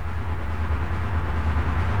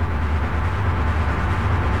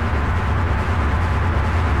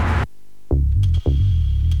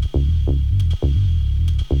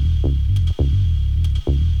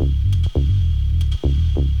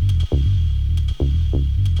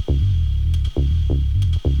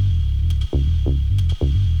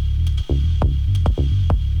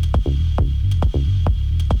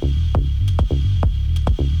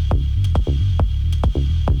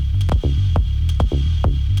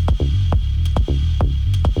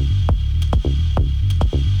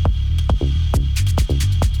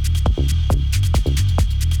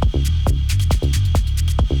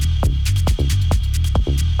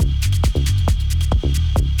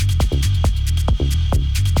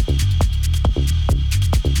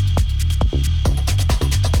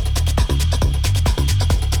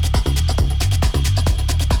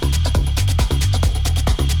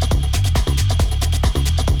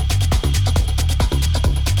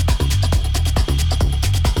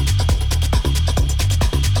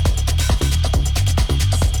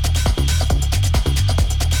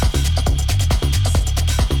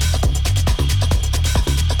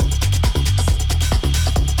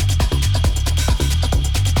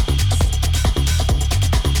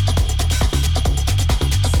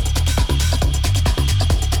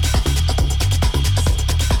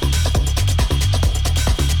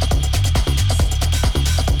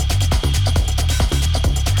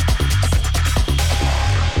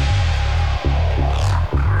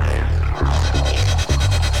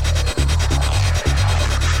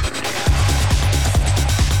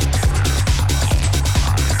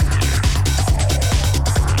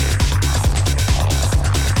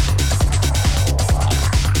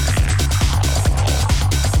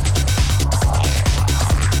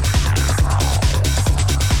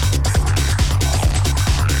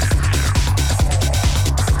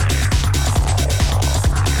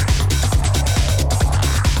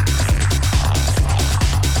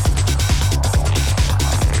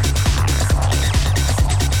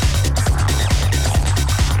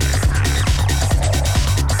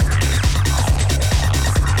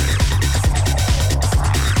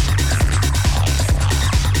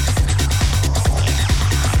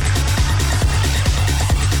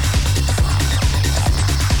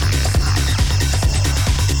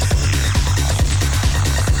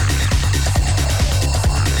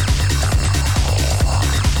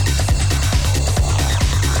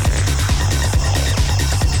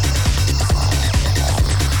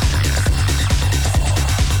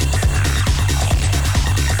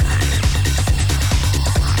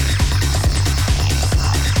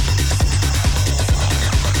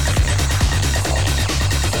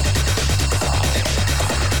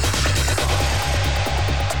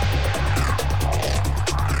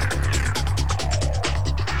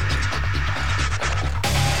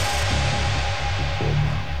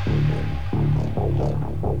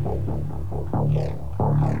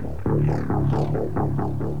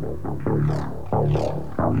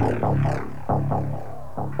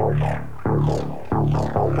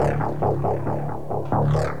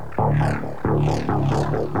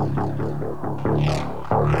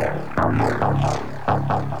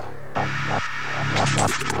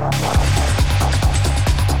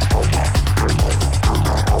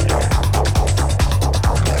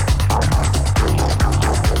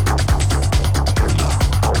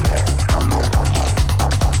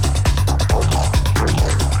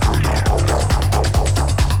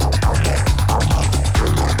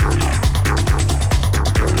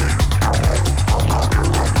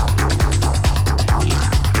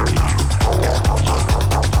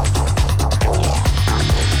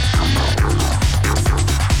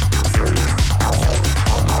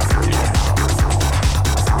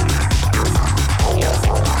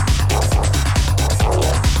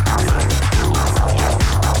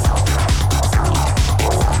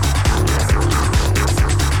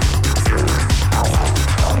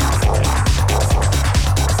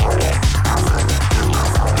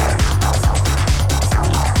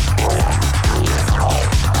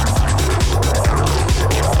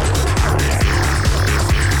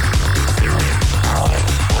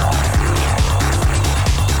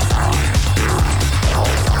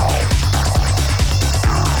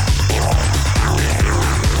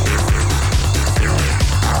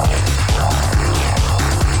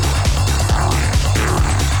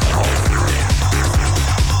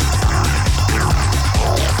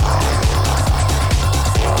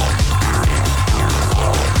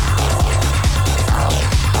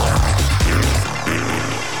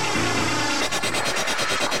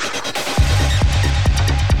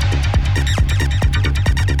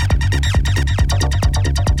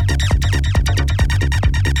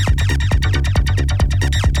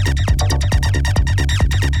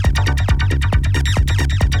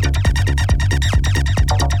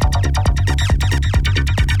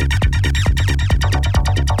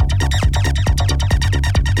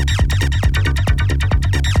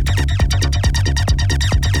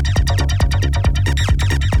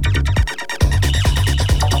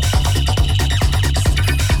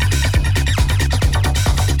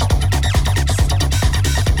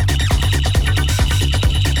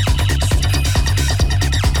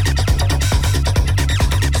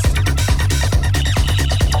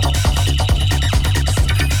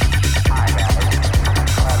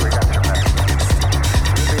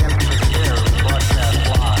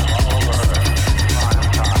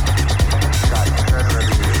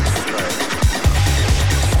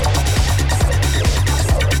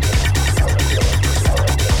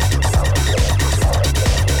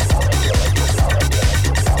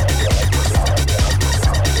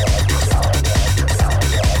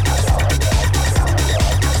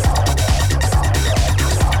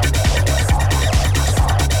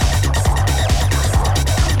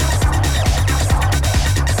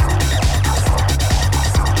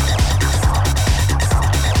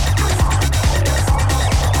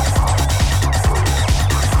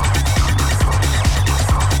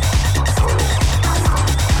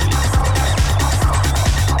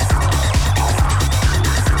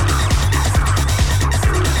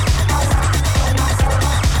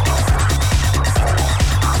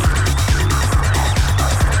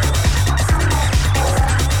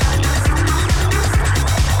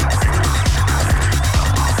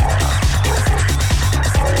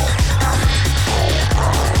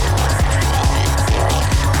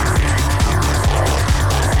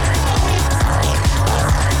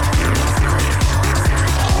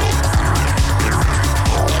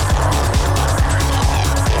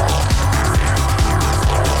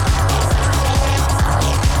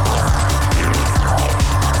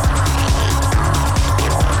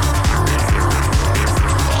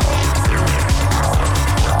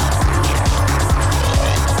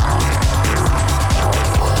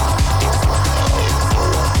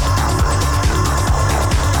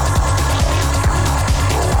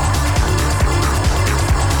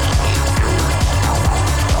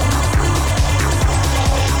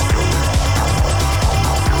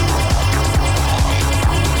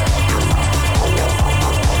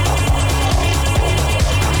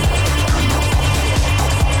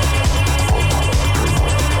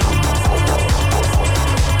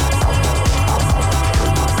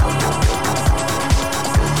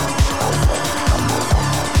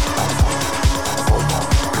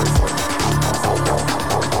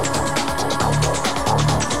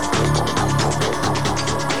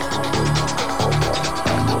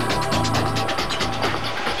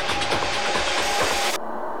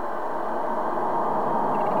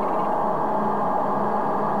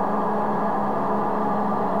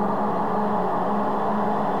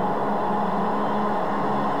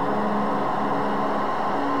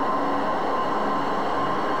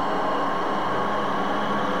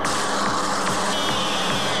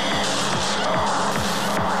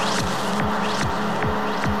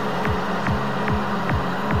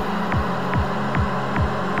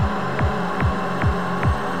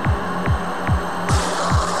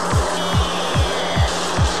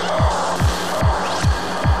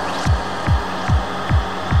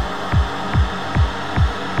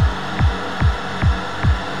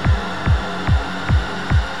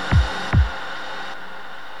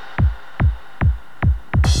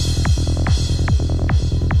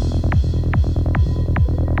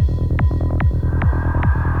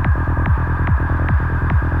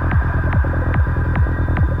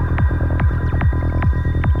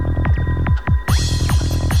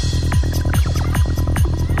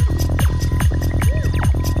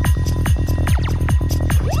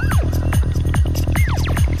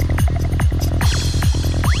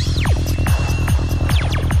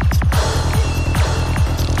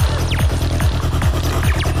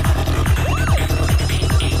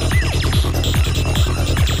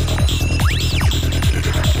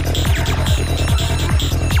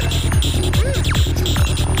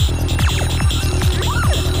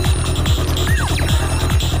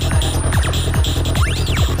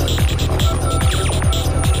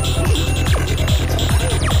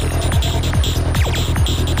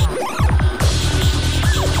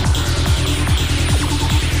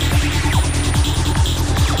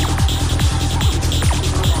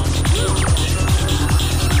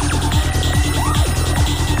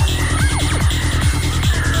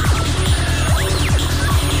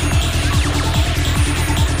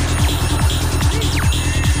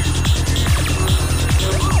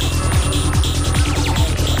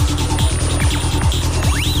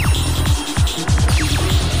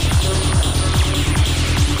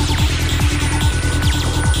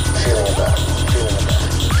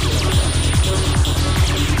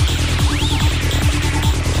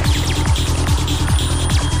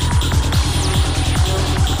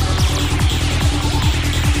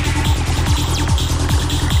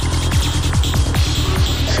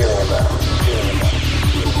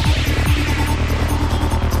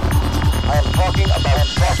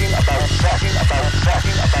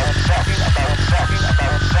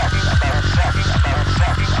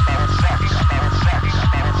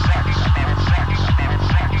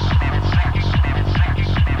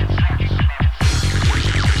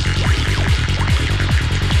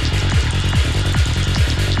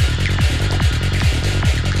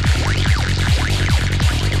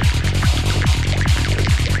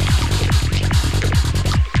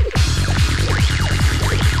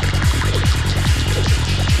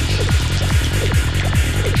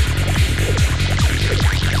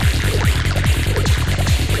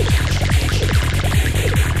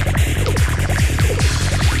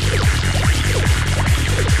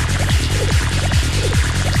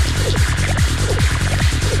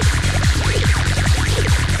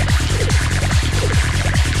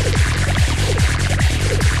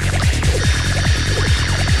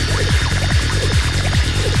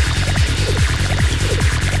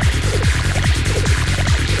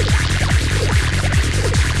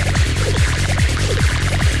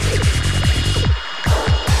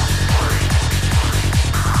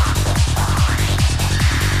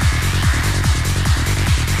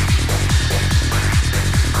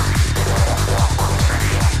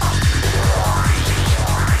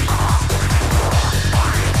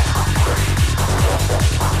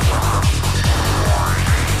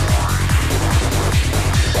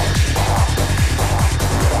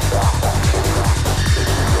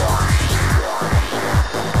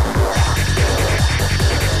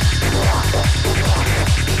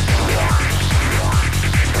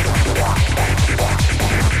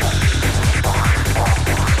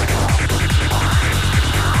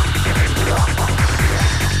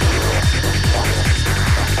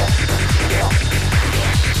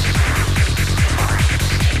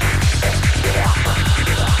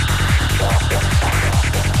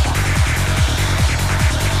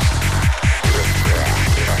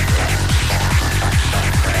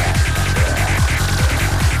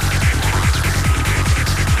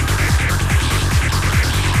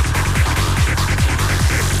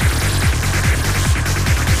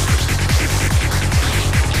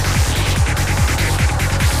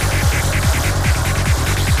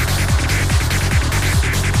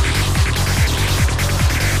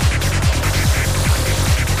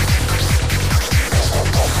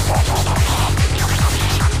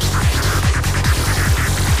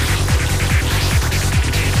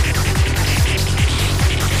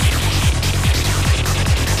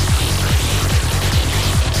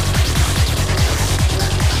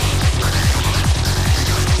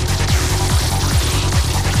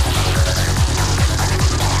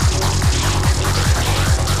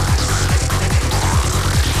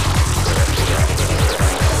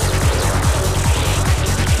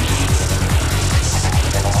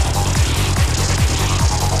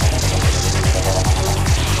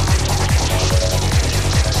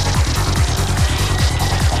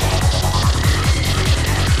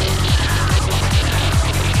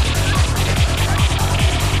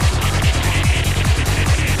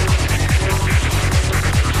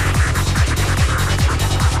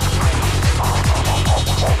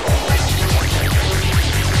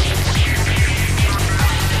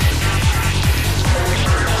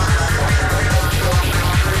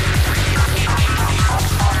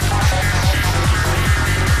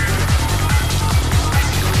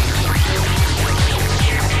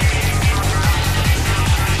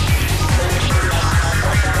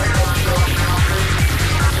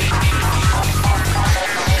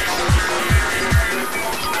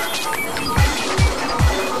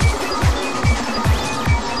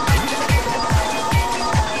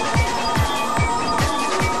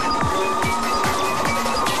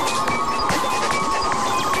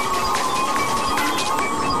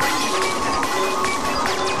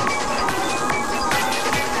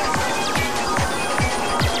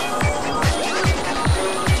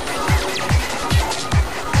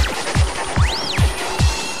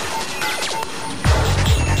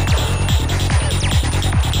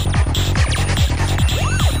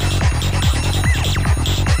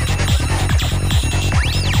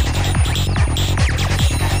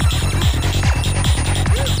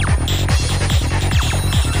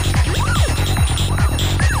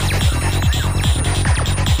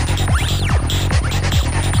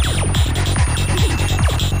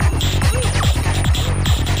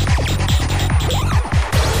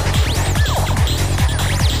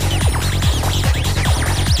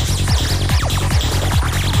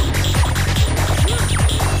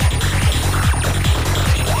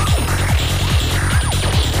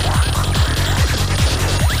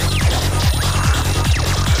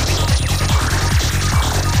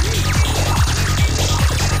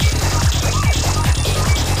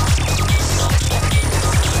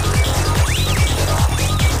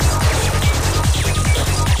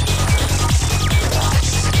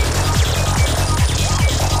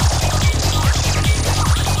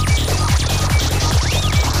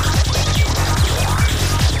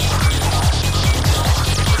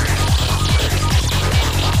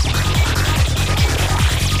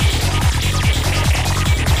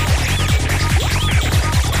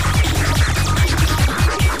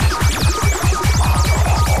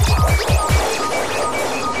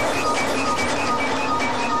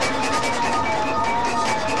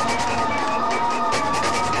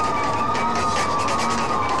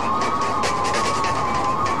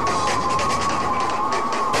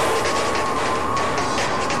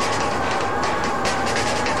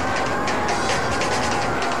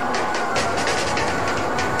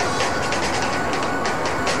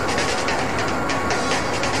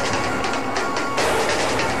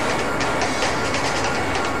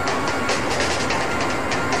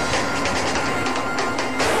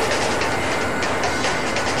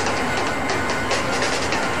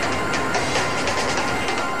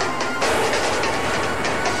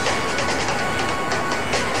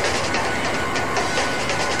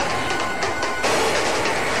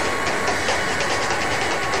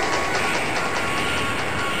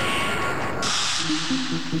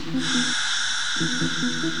 Open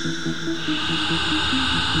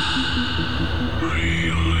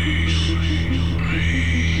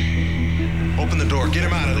the door. Get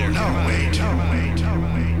him out of there. No, wait.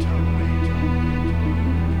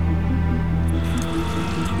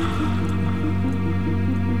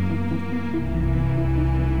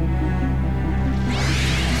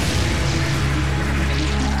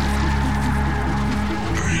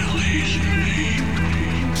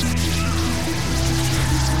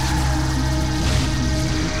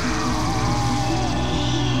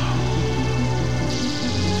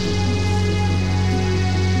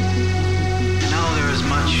 There is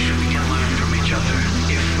much we can learn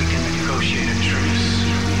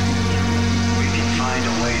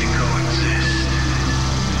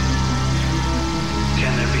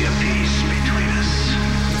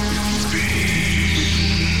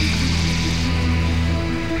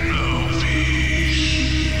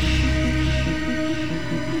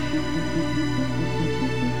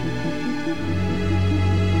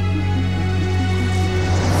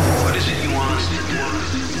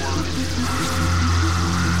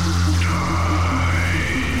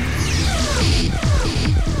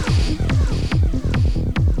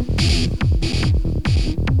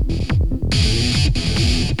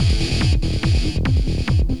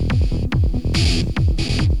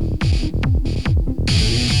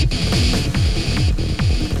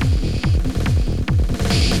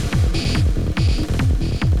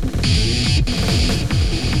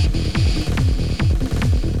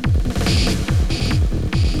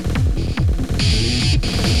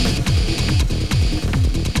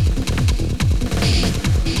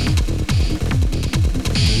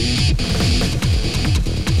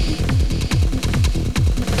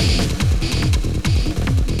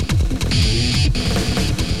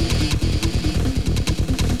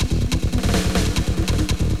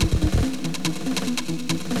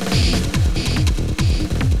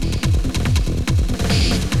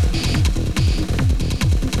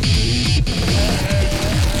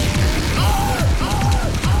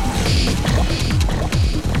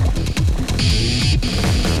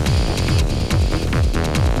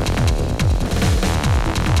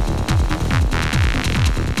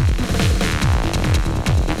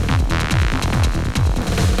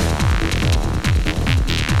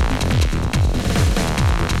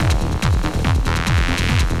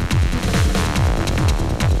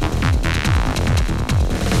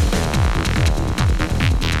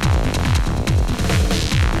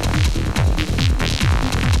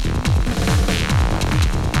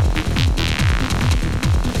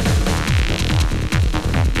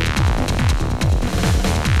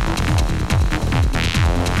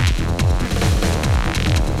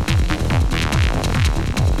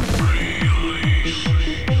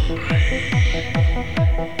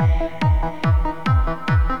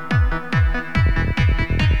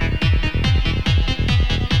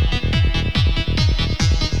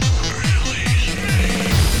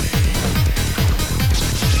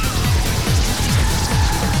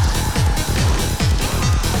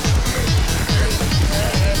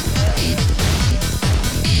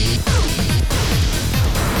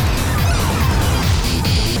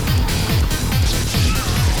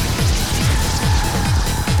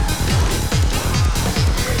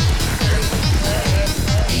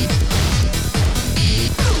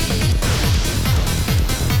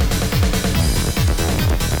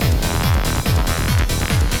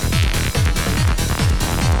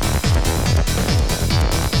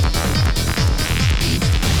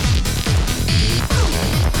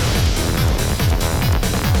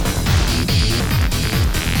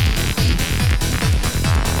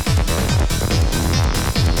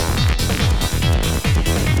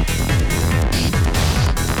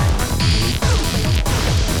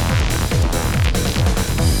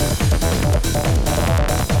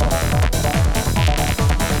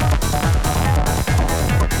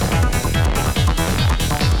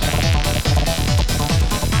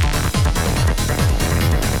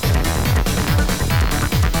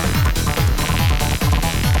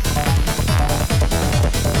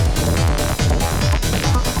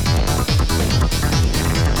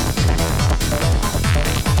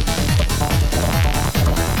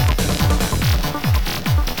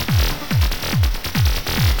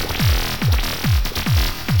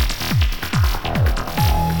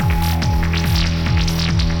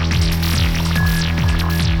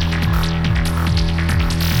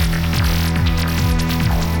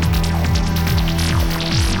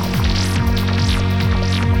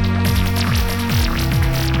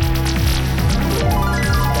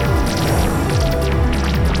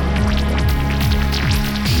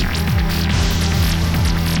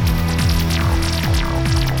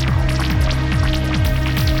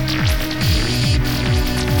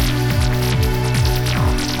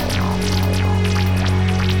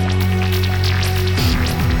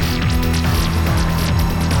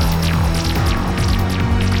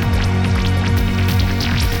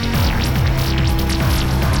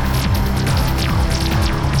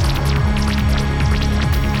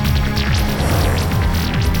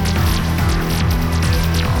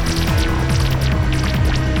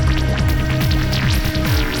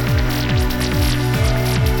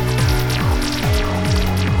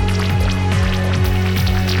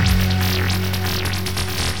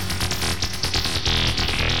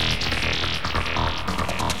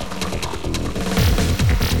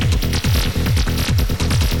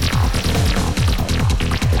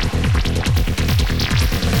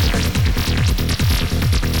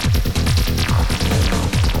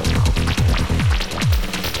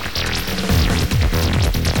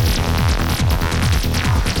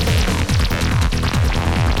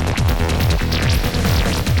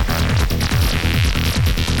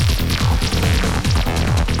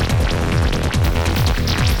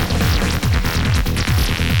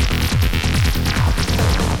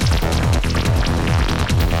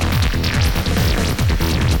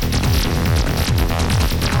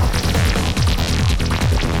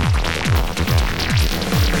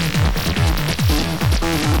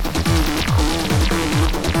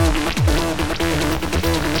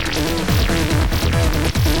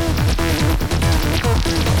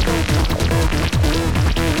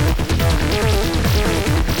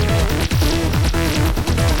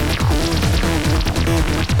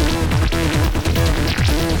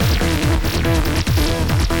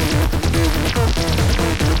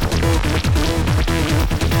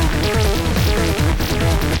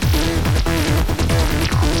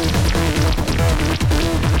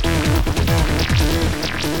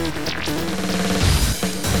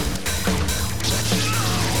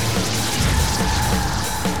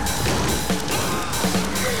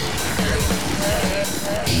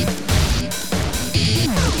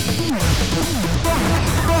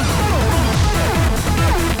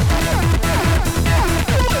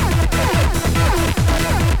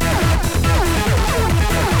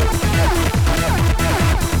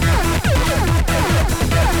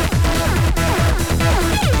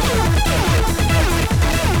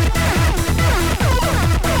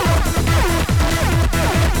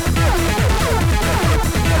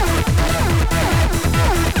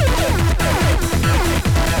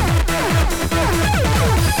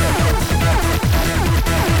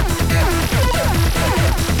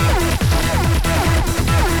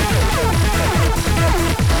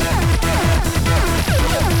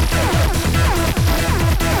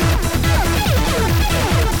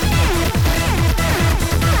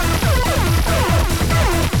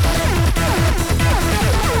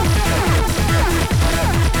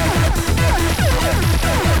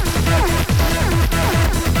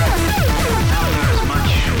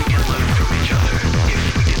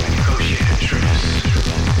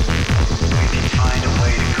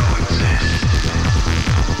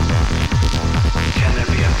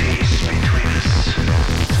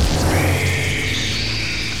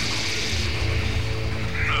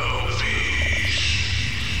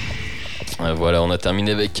Voilà, on a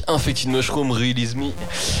terminé avec Infected Mushroom, Release Me,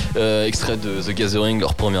 extrait de The Gathering,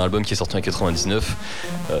 leur premier album qui est sorti en 99.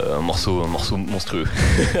 Un morceau monstrueux.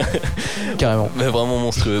 Carrément. Mais vraiment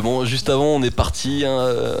monstrueux. Bon, juste avant, on est parti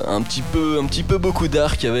un petit peu beaucoup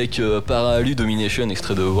dark avec Paralu Domination,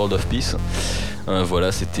 extrait de World of Peace.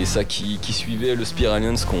 Voilà, c'était ça qui suivait le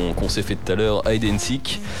Spiralians qu'on s'est fait tout à l'heure, Hide and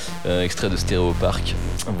Seek, extrait de Stereo Park.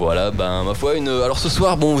 Voilà, ma foi, alors ce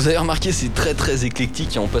soir, bon, vous avez remarqué, c'est très très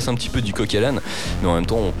éclectique, on passe un petit peu du coq à l'âne, mais en même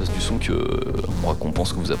temps, on passe du son qu'on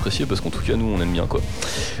pense que vous appréciez, parce qu'en tout cas, nous, on aime bien, quoi.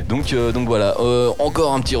 Donc voilà,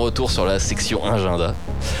 encore un petit retour sur la section agenda.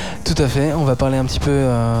 Tout à fait, on va parler un petit peu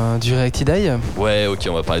du Reacted Eye. Ouais, ok,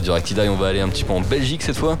 on va parler du Reacted Eye, on va aller un petit peu en Belgique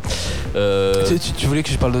cette fois. Tu voulais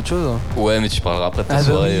que je parle d'autre chose ? Ouais, mais tu parleras après de ta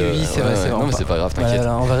soirée. Oui, c'est vrai, c'est vrai. Non, mais c'est pas grave, t'inquiète.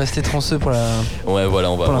 Voilà, on va rester tranceux pour la. Ouais, voilà,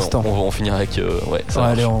 on va en finir avec. Ouais, ça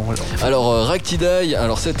marche. Allez, Alors, Reacted Eye,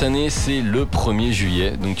 alors cette année, c'est le 1er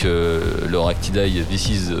juillet. Donc, le Reacted Eye, This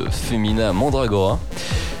is Femina Mandragora.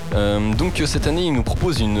 Donc cette année il nous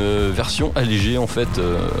propose une version allégée en fait,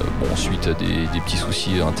 suite à des petits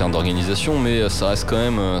soucis internes d'organisation, mais ça reste quand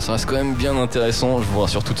même bien intéressant, je vous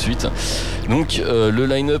rassure tout de suite. Donc le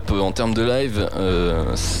line-up en termes de live,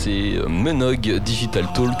 c'est Menog, Digital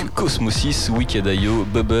Talk, Cosmosis, Wicked.io,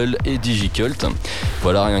 Bubble et Digicult.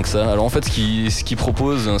 Voilà, rien que ça. Alors en fait ce qu'il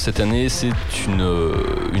propose cette année, c'est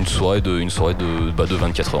une soirée de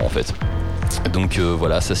 24 heures en fait. Donc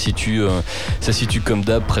voilà, ça situe comme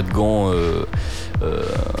d'hab près de Gand,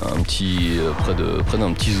 près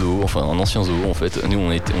d'un petit zoo, enfin un ancien zoo en fait. Nous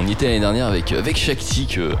on y était l'année dernière avec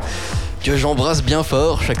Shakti que j'embrasse bien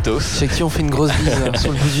fort, Shaktos. Shakti, on fait une grosse bise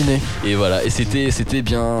sur le bout du nez. Et voilà, et c'était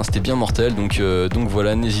bien mortel, donc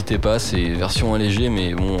voilà, n'hésitez pas, c'est version allégée,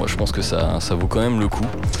 mais bon, je pense que ça vaut quand même le coup.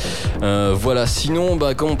 Voilà, sinon,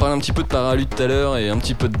 comme on parlait un petit peu de Paralu tout à l'heure et un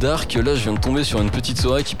petit peu de dark, là je viens de tomber sur une petite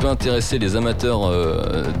soirée qui peut intéresser les amateurs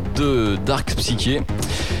de dark psyché.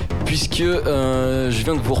 Puisque je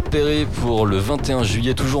viens de vous repérer pour le 21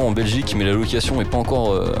 juillet, toujours en Belgique, mais la location n'est pas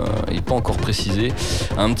encore précisée.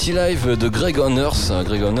 Un petit live de Greg Honors.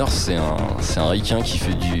 Greg Honors, c'est un ricain qui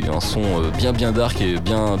fait un son bien dark et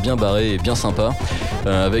bien barré et bien sympa,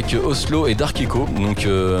 avec Oslo et Dark Echo. Donc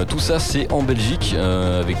tout ça c'est en Belgique,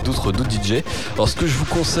 avec d'autres DJ. Alors ce que je vous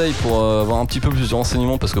conseille pour avoir un petit peu plus de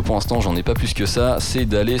renseignements, parce que pour l'instant j'en ai pas plus que ça, c'est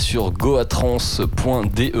d'aller sur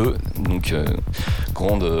goatrance.de. Donc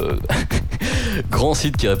grand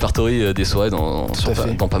site qui répertorie des soirées dans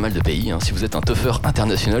pas mal de pays, hein, si vous êtes un tougher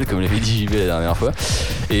international comme l'avait dit JB la dernière fois.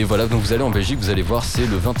 Et voilà, donc vous allez en Belgique, vous allez voir, c'est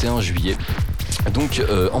le 21 juillet, donc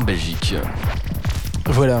en Belgique.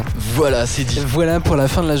 Voilà, c'est dit. Voilà pour la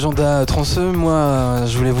fin de l'agenda transeux. Moi,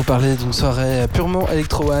 je voulais vous parler d'une soirée purement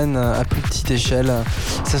Electro One à plus petite échelle.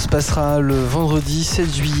 Ça se passera le vendredi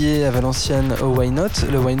 7 juillet à Valenciennes au Why Not.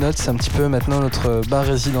 Le Why Not, c'est un petit peu maintenant notre bar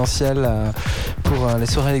résidentiel pour les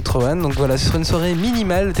soirées Electro One. Donc voilà, ce sera une soirée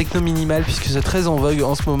minimale, techno minimale, puisque c'est très en vogue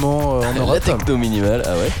en ce moment en Europe. La techno minimale,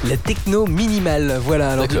 ah ouais. La techno minimale,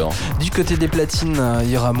 voilà. Alors du côté des platines, il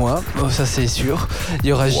y aura moi, ça c'est sûr. Il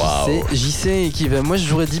y aura JC qui va. Moi, je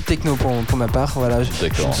jouerais deep techno pour ma part. Voilà, je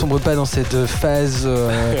ne sombre pas dans cette phase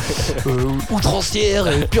outrancière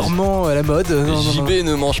et purement à la mode. JB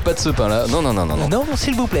ne mange pas de ce pain-là. Non. Non,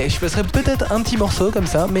 s'il vous plaît. Je passerai peut-être un petit morceau comme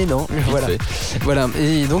ça, mais non. Voilà.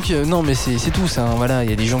 Et donc non, mais c'est tout ça. Hein. Voilà, il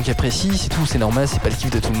y a des gens qui apprécient, c'est tout, c'est normal, c'est pas le kiff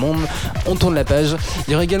de tout le monde. On tourne la page.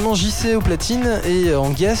 Il y aura également JC au platine et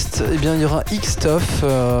en guest, il y aura Xtoff.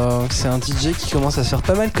 C'est un DJ qui commence à se faire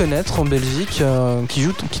pas mal connaître en Belgique,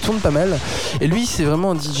 qui tourne pas mal. Et lui, c'est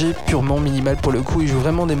vraiment un DJ purement minimal pour le coup. Il joue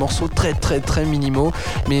vraiment des morceaux très très très minimaux,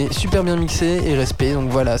 mais super bien mixés et respect. Donc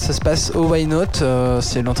voilà, ça se passe au Why Not.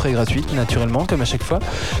 C'est l'entrée gratuite naturellement comme à chaque fois.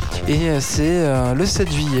 Et c'est le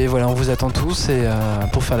 7 juillet. Voilà, on vous attend tous et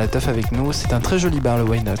pour faire la teuf avec nous. C'est un très joli bar le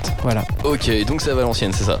Why Not. Voilà. Ok, donc c'est à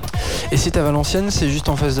Valenciennes, c'est ça. Et c'est à Valenciennes, c'est juste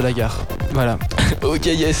en face de la gare. Voilà. Ok,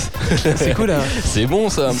 yes. C'est cool. Hein. C'est bon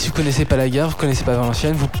ça. Si vous connaissez pas la gare, vous connaissez pas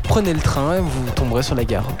Valenciennes, vous prenez le train et vous tomberez sur la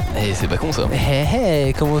gare. Et c'est pas con ça.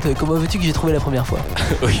 Comment veux-tu que j'ai trouvé la première fois?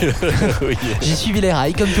 Oui. J'ai suivi les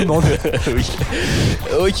rails comme tout le monde. Oui.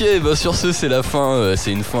 Ok, sur ce c'est la fin,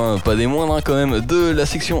 c'est une fin pas des moindres quand même de la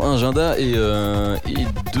section agenda et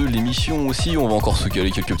de l'émission aussi. On va encore se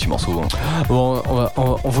caler quelques petits morceaux. Hein. Bon,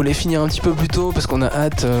 on voulait finir un petit peu plus tôt parce qu'on a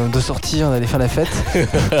hâte de sortir, d'aller faire la fête.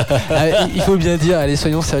 Il faut bien dire, allez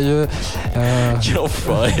soyons sérieux. Quel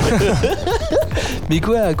enfoiré. Mais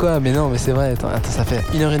quoi? Mais non, mais c'est vrai, attends, ça fait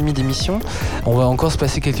 1h30 d'émission. On va encore se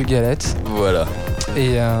passer quelques galettes. Voilà.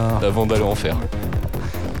 Et avant d'aller en faire.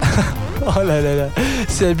 Oh là,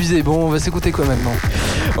 c'est abusé. Bon, on va s'écouter quoi maintenant?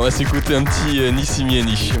 On va s'écouter un petit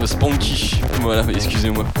Nissimiani, Spanky. Voilà,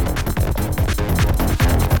 excusez-moi.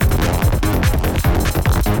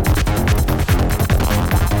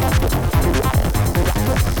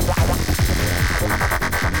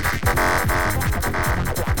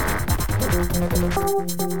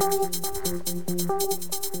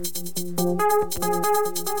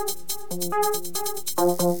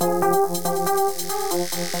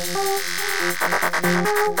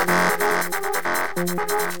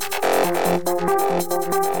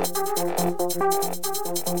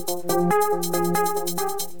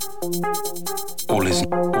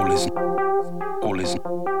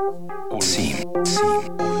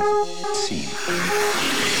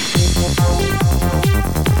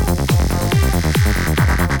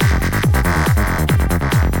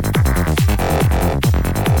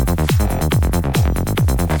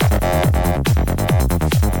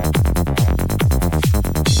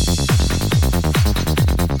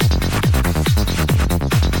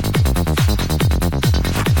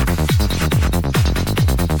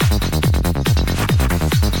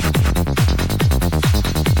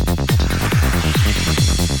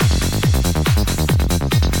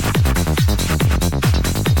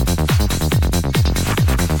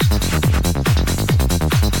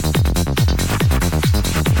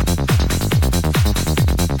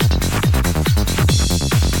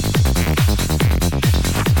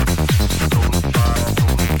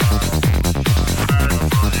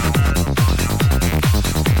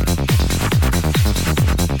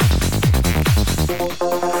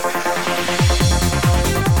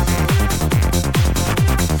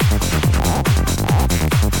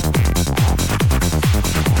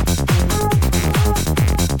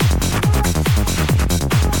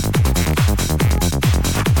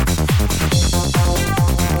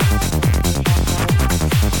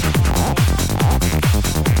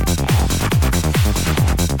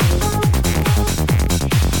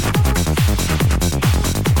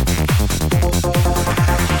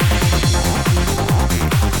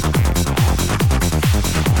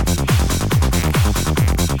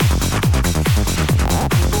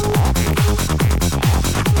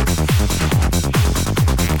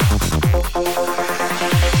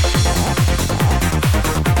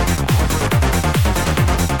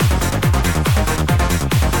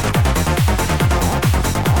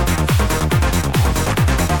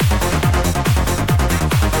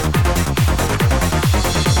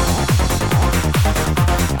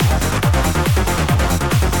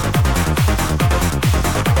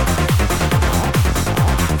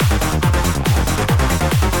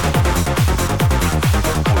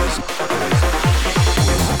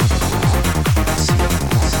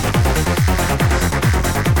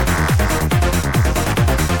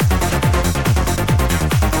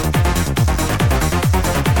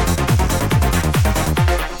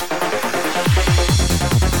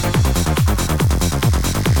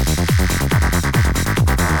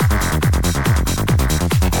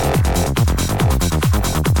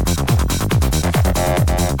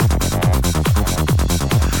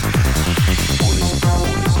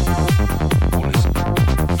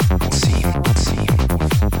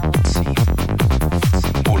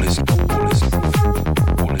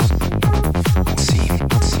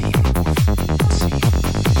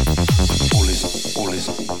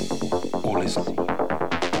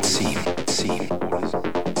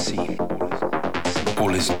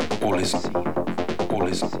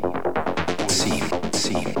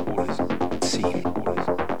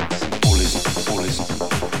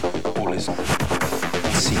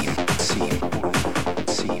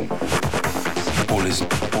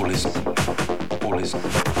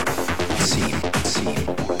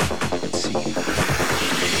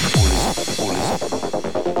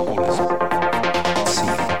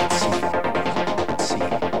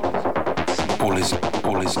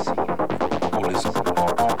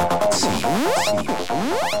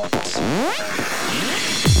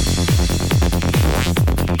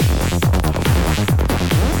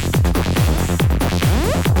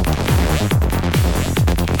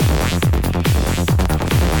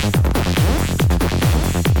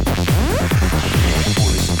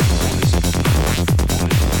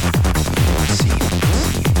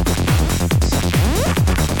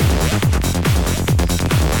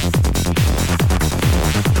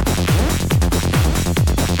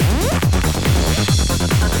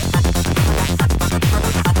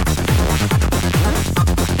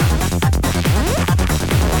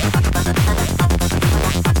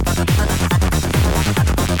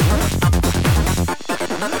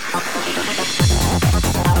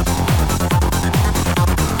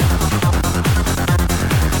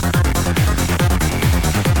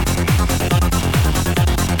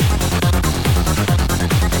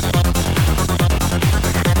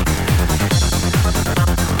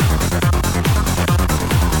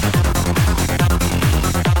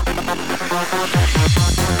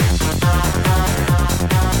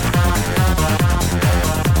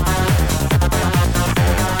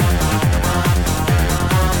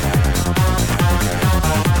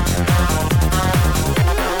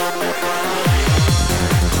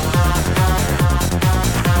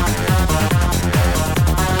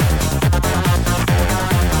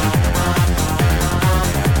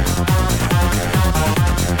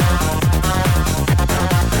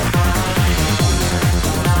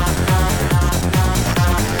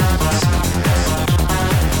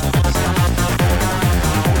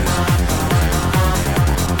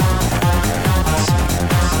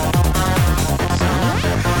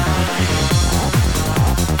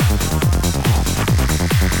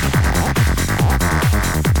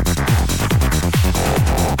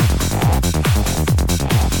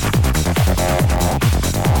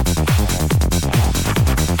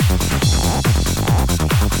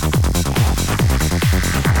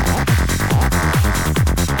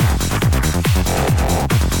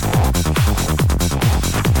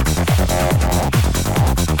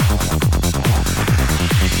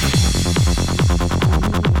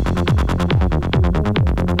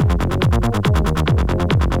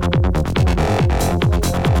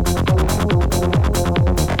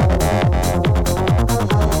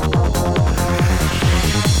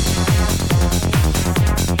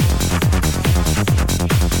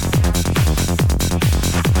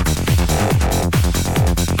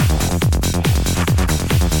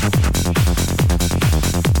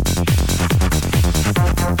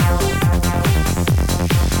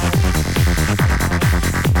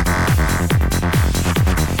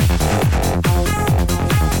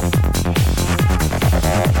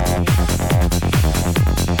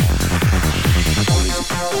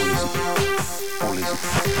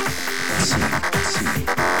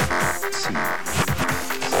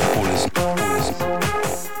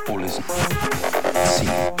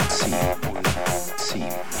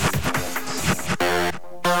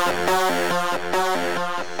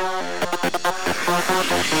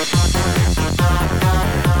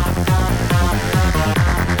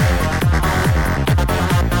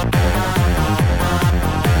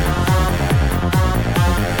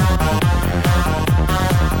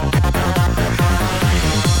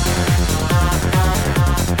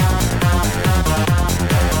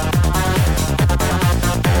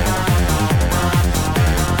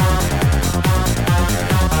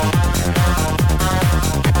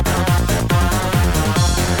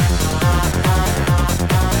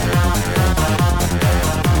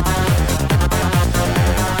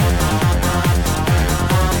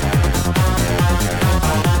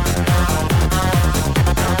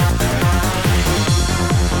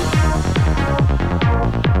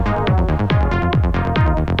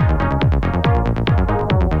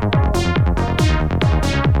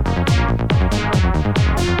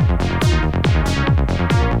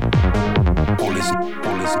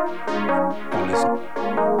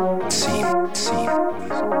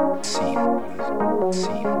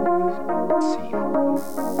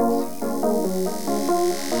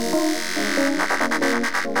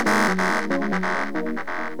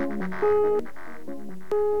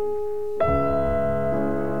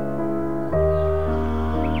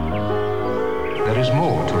 There is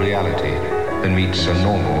more to reality than meets a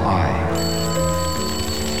normal eye.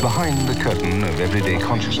 Behind the curtain of everyday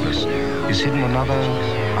consciousness is hidden another,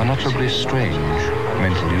 unutterably strange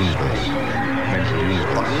mental universe.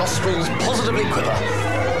 The nostrils positively quiver.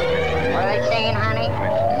 What are they saying, honey?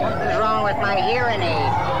 Something's wrong with my hearing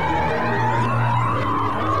aid.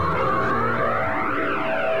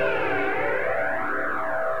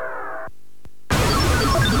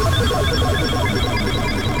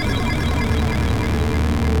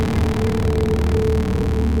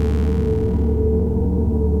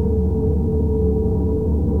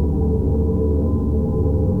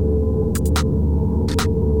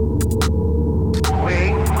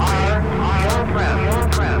 We are your friends.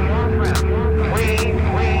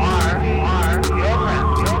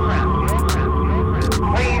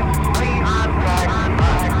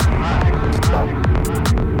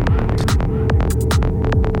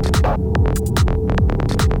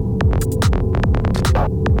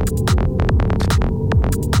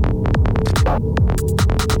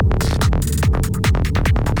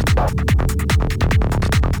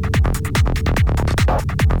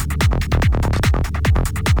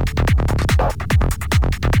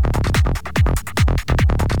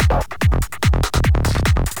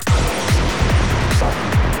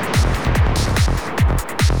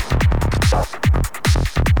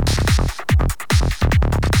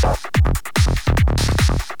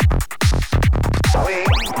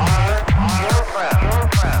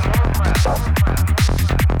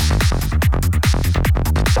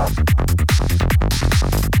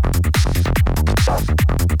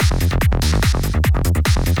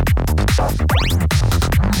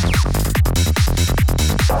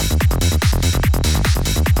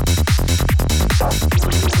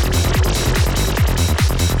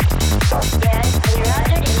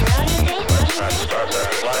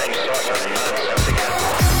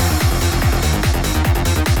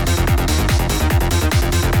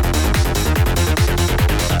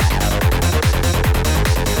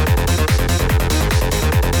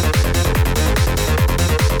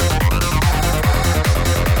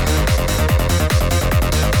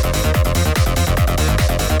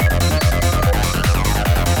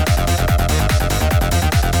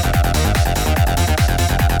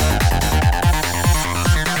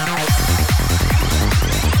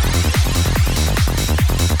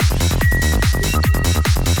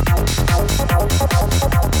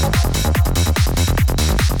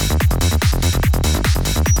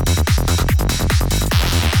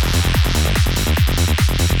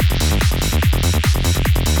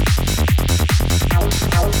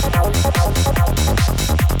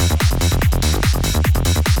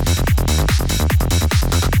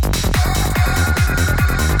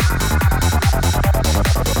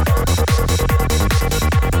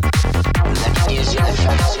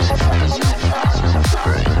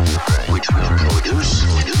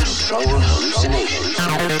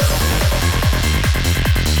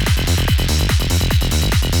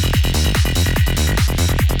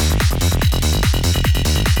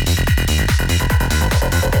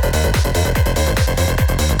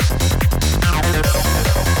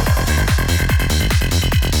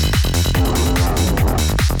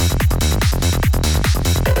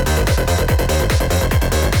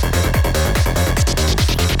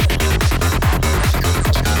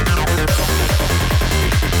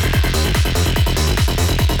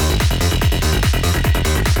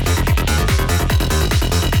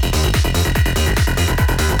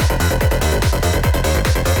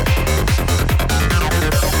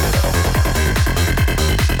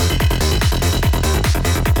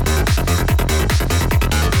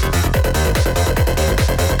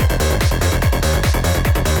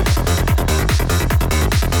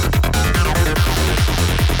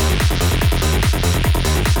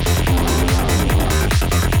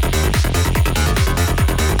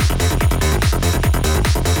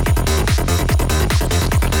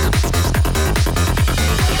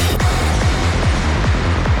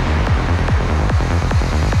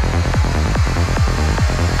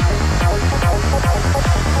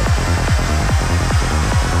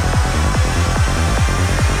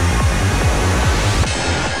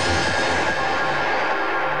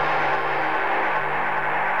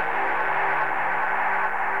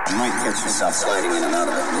 You might catch yourself sliding in and out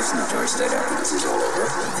of a hallucinatory state after this is all over.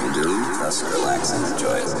 If you do, just relax and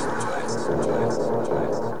enjoy it. Relax and enjoy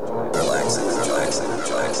it. Relax and enjoy it.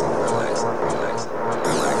 Relax and enjoy it. Relax and enjoy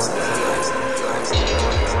it. Relax and enjoy it.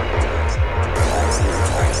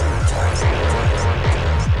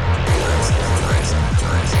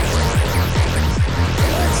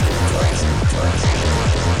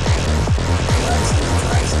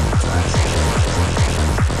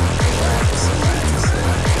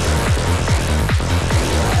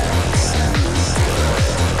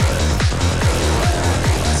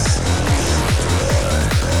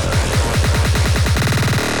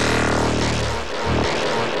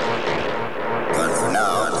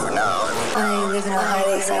 I live in a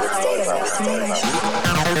highly excited state of stimulation.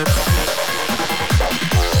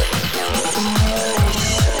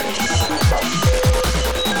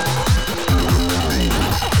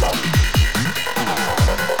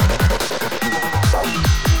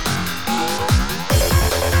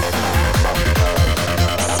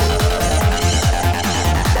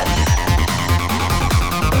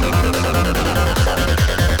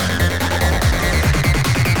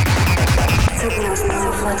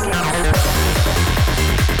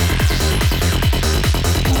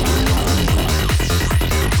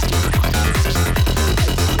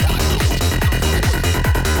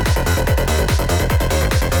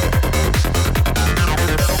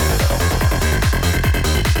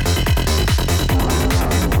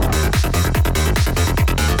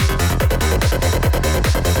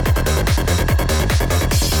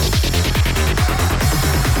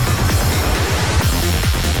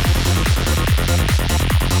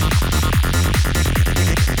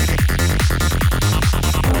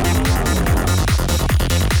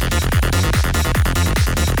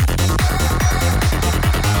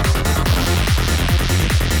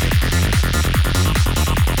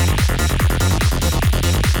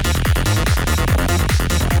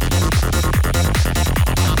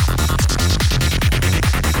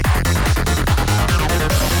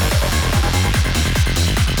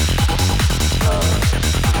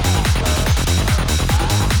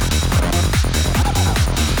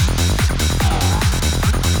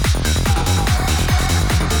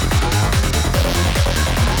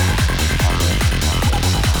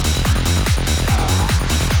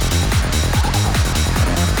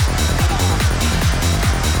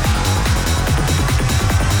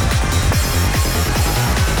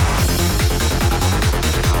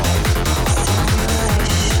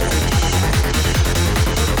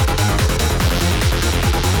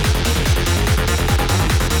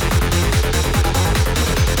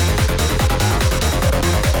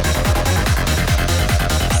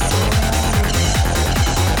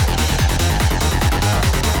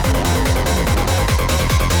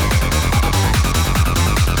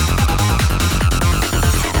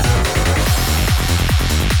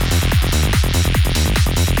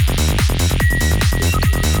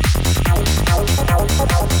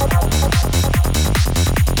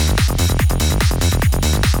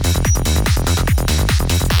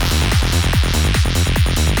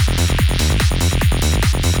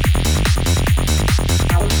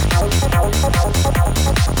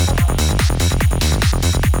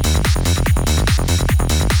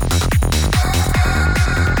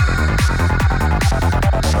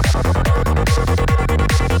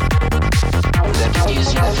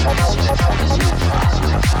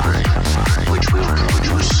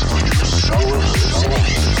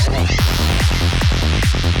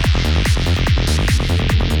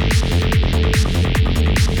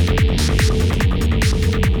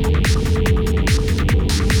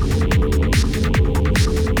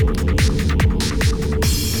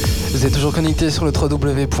 Connecté sur le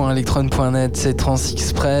www.electron.net, c'est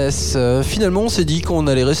Transexpress. Finalement, on s'est dit qu'on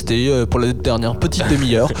allait rester pour la dernière petite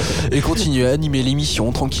demi-heure et continuer à animer l'émission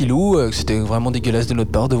tranquillou. C'était vraiment dégueulasse de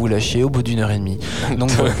notre part de vous lâcher au bout d'une heure et demie. Donc,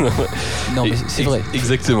 non, mais c'est vrai.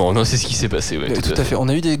 Exactement. Non, c'est ce qui s'est passé. Ouais, tout à fait. On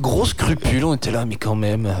a eu des gros scrupules. On était là, mais quand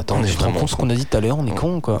même. Attends, je te rends compte ce qu'on a dit tout à l'heure. On est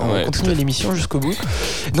con, quoi. On va continuer l'émission jusqu'au bout.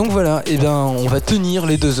 Donc voilà. Et ben, on va tenir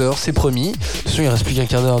les 2 heures, c'est promis. De toute façon, il reste plus qu'un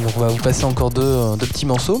quart d'heure, donc on va vous passer encore deux petits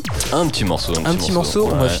morceaux. Un petit morceau.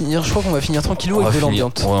 On va finir, je crois qu'on va finir tranquillou avec de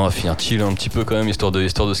l'ambiance. Ouais, on va finir chill un petit peu quand même, histoire de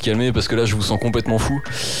se calmer, parce que là je vous sens complètement fou.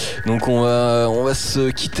 Donc on va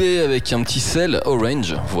se quitter avec un petit sel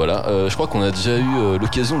Orange. Voilà, je crois qu'on a déjà eu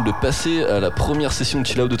l'occasion de le passer à la première session de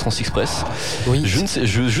chill out de Transexpress. Oui.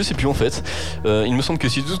 Je sais plus en fait. Il me semble que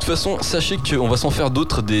si de toute façon, sachez qu'on va s'en faire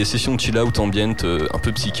d'autres, des sessions de chill out ambient, un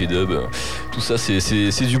peu psyché dub. Tout ça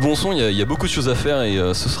c'est du bon son. Il y a beaucoup de choses à faire et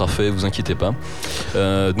ce sera fait. Vous inquiétez pas.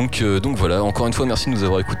 Donc voilà. Encore une fois, merci de nous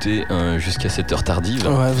avoir écoutés jusqu'à cette heure tardive.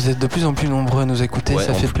 Ouais, vous êtes de plus en plus nombreux à nous écouter, Ouais,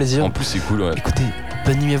 ça fait plaisir. En plus, c'est cool. Ouais. Écoutez,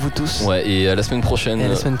 bonne nuit à vous tous. Ouais, et à la semaine prochaine. Et à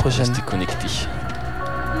la semaine prochaine. Restez connectés.